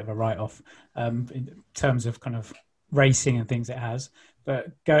hasn't been a bit of a write-off in terms of kind of racing and things it has.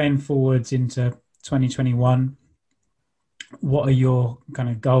 But going forwards into 2021, what are your kind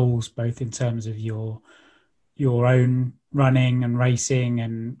of goals, both in terms of your own running and racing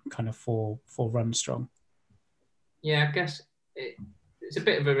and kind of for Run Strong? Yeah, I guess it's a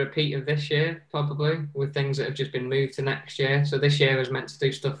bit of a repeat of this year, probably, with things that have just been moved to next year. So this year I was meant to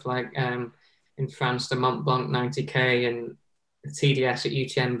do stuff like in France, the Mont Blanc 90K and the TDS at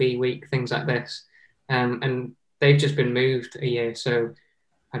UTMB week, things like this. And they've just been moved a year. So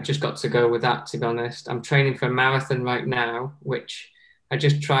I've just got to go with that, to be honest. I'm training for a marathon right now, which I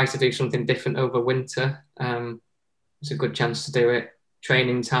just try to do something different over winter. It's a good chance to do it.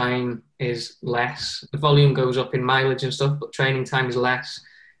 Training time is less. The volume goes up in mileage and stuff, but training time is less.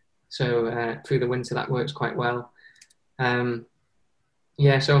 So through the winter, that works quite well. So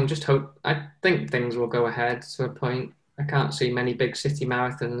I think things will go ahead to a point. I can't see many big city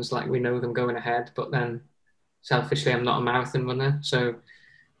marathons like we know them going ahead, but then selfishly, I'm not a marathon runner. So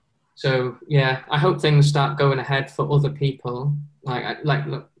yeah, I hope things start going ahead for other people.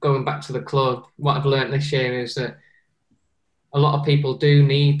 Look, going back to the club, what I've learned this year is that a lot of people do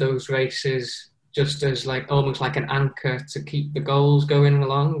need those races just as almost like an anchor to keep the goals going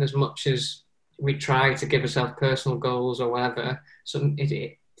along, as much as we try to give ourselves personal goals or whatever. So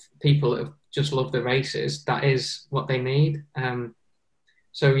people that just love the races, that is what they need.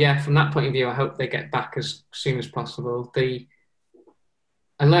 So yeah, from that point of view, I hope they get back as soon as possible. I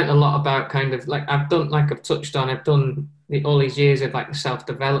learned a lot about kind of like I've touched on, all these years of like the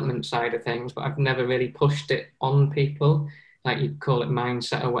self-development side of things, but I've never really pushed it on people. Like you call it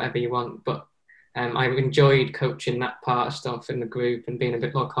mindset or whatever you want, but I've enjoyed coaching that part of stuff in the group and being a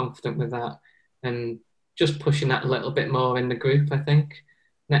bit more confident with that, and just pushing that a little bit more in the group. I think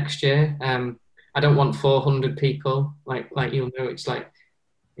next year, I don't want 400 people. Like you'll know, it's like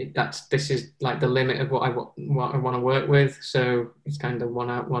this is like the limit of what I want to work with. So it's kind of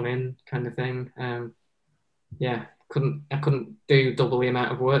one out, one in kind of thing. Yeah, I couldn't do double the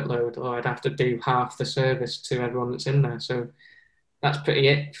amount of workload, or I'd have to do half the service to everyone that's in there. So that's pretty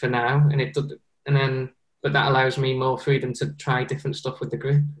it for now. But that allows me more freedom to try different stuff with the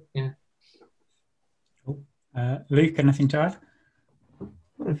group. Yeah. Cool. Luke, anything to add? I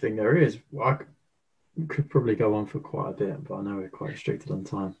don't think there is. I could probably go on for quite a bit, but I know we're quite restricted on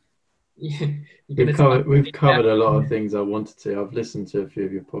time. Yeah, we've covered a lot of things I wanted to. I've listened to a few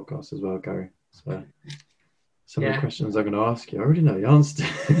of your podcasts as well, Gary. So some of the questions I'm going to ask you, I already know the answer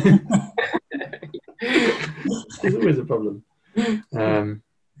to. There's always a problem.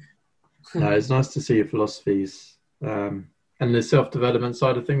 No, it's nice to see your philosophies and the self-development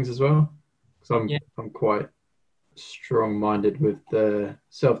side of things as well. Because I'm quite strong-minded with the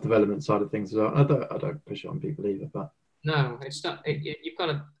self-development side of things as well. I don't push it on people either, but no, it's not. You've got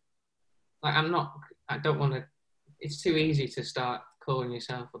to. Like, I don't want to. It's too easy to start calling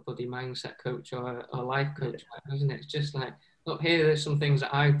yourself a bloody mindset coach or a life coach, isn't it? It's just like, look, there's some things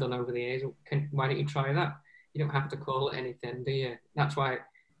that I've done over the years. Why don't you try that? You don't have to call it anything, do you? That's why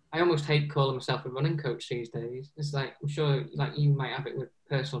I almost hate calling myself a running coach these days. It's like, I'm sure like you might have it with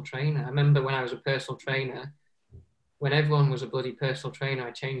personal trainer. I remember when I was a personal trainer, when everyone was a bloody personal trainer,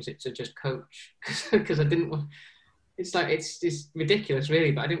 I changed it to just coach because I didn't want. It's like it's ridiculous,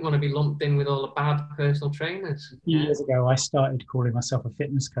 really, but I didn't want to be lumped in with all the bad personal trainers. Years ago, I started calling myself a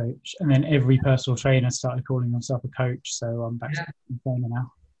fitness coach, and then every personal trainer started calling themselves a coach. So I'm back to being a trainer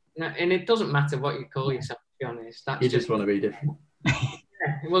now. No, and it doesn't matter what you call yourself, to be honest. You just want to be different.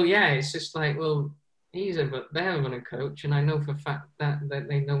 Well, yeah, it's just like, well, they're a running coach, and I know for a fact that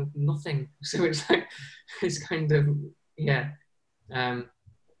they know nothing. So it's like, it's kind of, but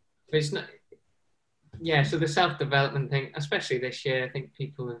it's not. Yeah, so the self-development thing, especially this year, I think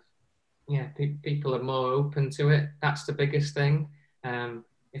people are more open to it. That's the biggest thing.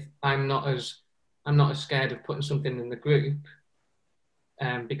 If I'm not as scared of putting something in the group,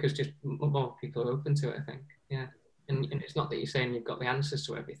 because just more people are open to it, I think. Yeah, and it's not that you're saying you've got the answers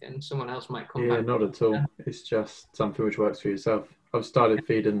to everything. Someone else might come back. Yeah, not at all. Yeah. It's just something which works for yourself. I've started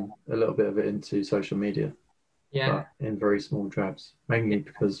feeding a little bit of it into social media. Yeah, but in very small drabs, mainly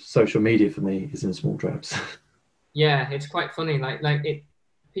because social media for me is in small drabs. Yeah, it's quite funny.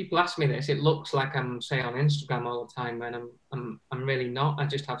 People ask me this. It looks like I'm, say, on Instagram all the time, when I'm really not. I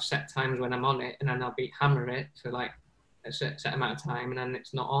just have set times when I'm on it, and then I'll hammer it for like a set amount of time, and then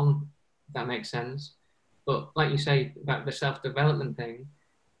it's not on. If that makes sense. But like you say about the self-development thing,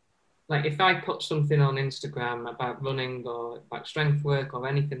 like if I put something on Instagram about running or about strength work or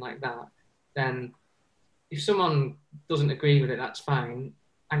anything like that, then if someone doesn't agree with it, that's fine.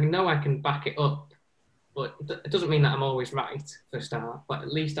 I know I can back it up, but it doesn't mean that I'm always right for a start. But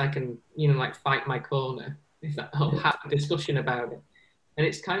at least I can, fight my corner or have a discussion about it. And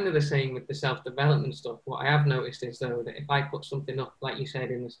it's kind of the same with the self-development stuff. What I have noticed is, though, that if I put something up, like you said,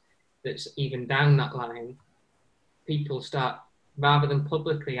 that's even down that line, people start, rather than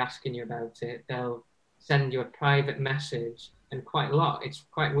publicly asking you about it, they'll send you a private message. And quite a lot, it's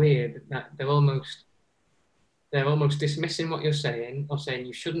quite weird that they're almost dismissing what you're saying, or saying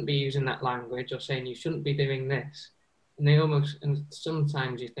you shouldn't be using that language, or saying you shouldn't be doing this. And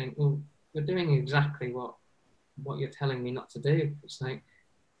sometimes you think, well, we're doing exactly what you're telling me not to do. It's like,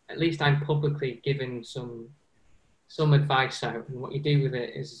 at least I'm publicly giving some advice out, and what you do with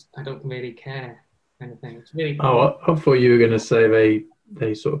it is, I don't really care, kind of thing. It's really cool. I thought you were going to say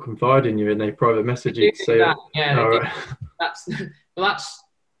they sort of confide in you and they private message you to say that. Yeah, right. That's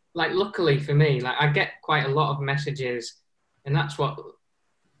like, luckily for me, like I get quite a lot of messages, and that's what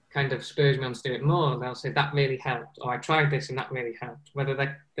kind of spurs me on to do it more. They'll say that really helped, or I tried this and that really helped, whether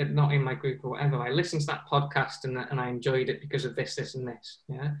they're not in my group or whatever. I listened to that podcast and I enjoyed it because of this, this and this.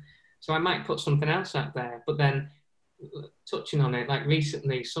 Yeah. So I might put something else out there, but then touching on it, like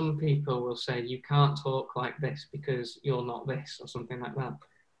recently, some people will say, you can't talk like this because you're not this, or something like that.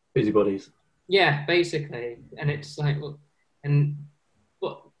 Busybodies. Yeah, basically. And it's like,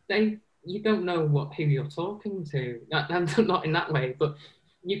 but you don't know who you're talking to. Not in that way, but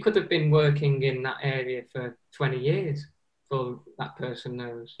you could have been working in that area for 20 years, before that person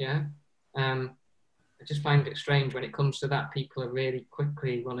knows. Yeah. I just find it strange when it comes to that. People are really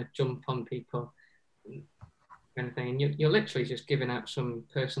quickly want to jump on people, kind of thing. And you're literally just giving out some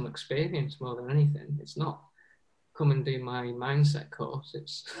personal experience more than anything. It's not come and do my mindset course.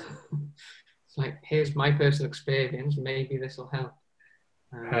 It's it's like, here's my personal experience. Maybe this will help.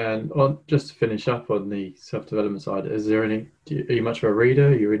 And just to finish up on the self-development side, is there any? Are you much of a reader?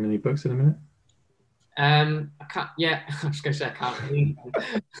 Are you reading any books in a minute? I can't. Yeah, I was going to say I can't read.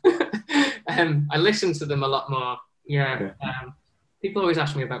 I listen to them a lot more. Yeah. Okay. People always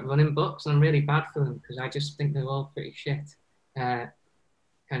ask me about running books, and I'm really bad for them because I just think they're all pretty shit, kind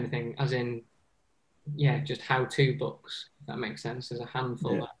of thing. As in, yeah, just how-to books. If that makes sense. There's a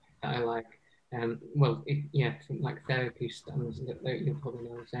handful that I like. Like therapy stands that you'll probably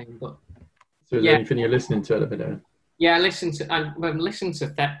know what I'm saying. But so, is there anything you're listening to at the minute? Yeah, I'm listening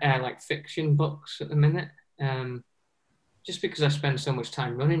to like fiction books at the minute. Just because I spend so much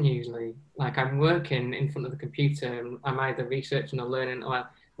time running usually. Like I'm working in front of the computer and I'm either researching or learning, or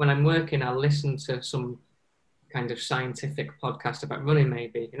when I'm working, I'll listen to some kind of scientific podcast about running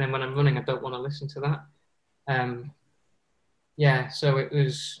maybe. And then when I'm running, I don't want to listen to that. So it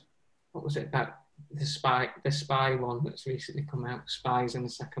was, what was it about? The spy one that's recently come out, Spies in the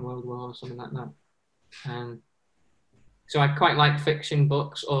Second World War or something like that. So I quite like fiction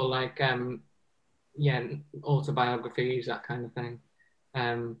books or like, autobiographies, that kind of thing.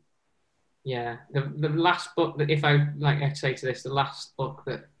 The last book that, if I'd say to this, the last book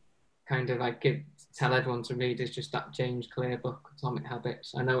that kind of I tell everyone to read is just that James Clear book, Atomic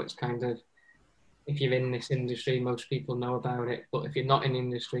Habits. I know it's kind of, if you're in this industry, most people know about it, but if you're not in the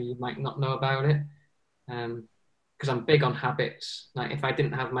industry, you might not know about it. Because I'm big on habits. Like if I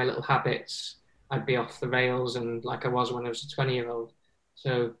didn't have my little habits, I'd be off the rails, and like I was when I was a 20-year-old.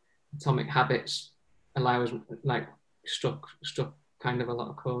 So Atomic Habits struck kind of a lot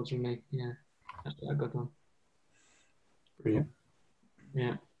of chords with me. Yeah, that's a good one. Brilliant.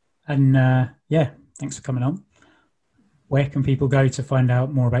 Yeah. And thanks for coming on. Where can people go to find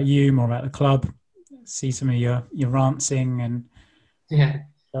out more about you, more about the club, see some of your ranting and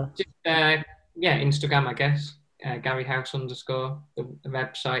Instagram, I guess. Gary House _ the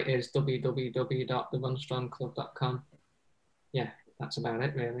website is www.therunstrongclub.com. Yeah, that's about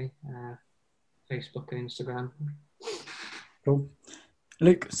it really. Facebook and Instagram. Cool.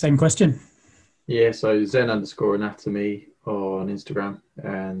 Luke, same question. Yeah, so Zen_anatomy on Instagram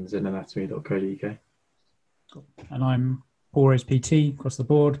and zenanatomy.co.uk. Cool. And I'm Paul Rose PT across the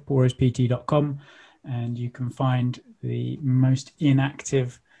board, paulrosept.com, and you can find the most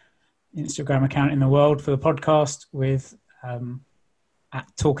inactive Instagram account in the world for the podcast with at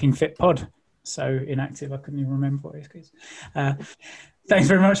Talking Fit Pod. So inactive, I couldn't even remember what it is. Thanks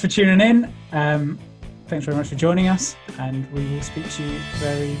very much for tuning in. Thanks very much for joining us, and we will speak to you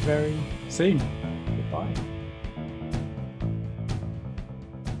very, very soon. Goodbye.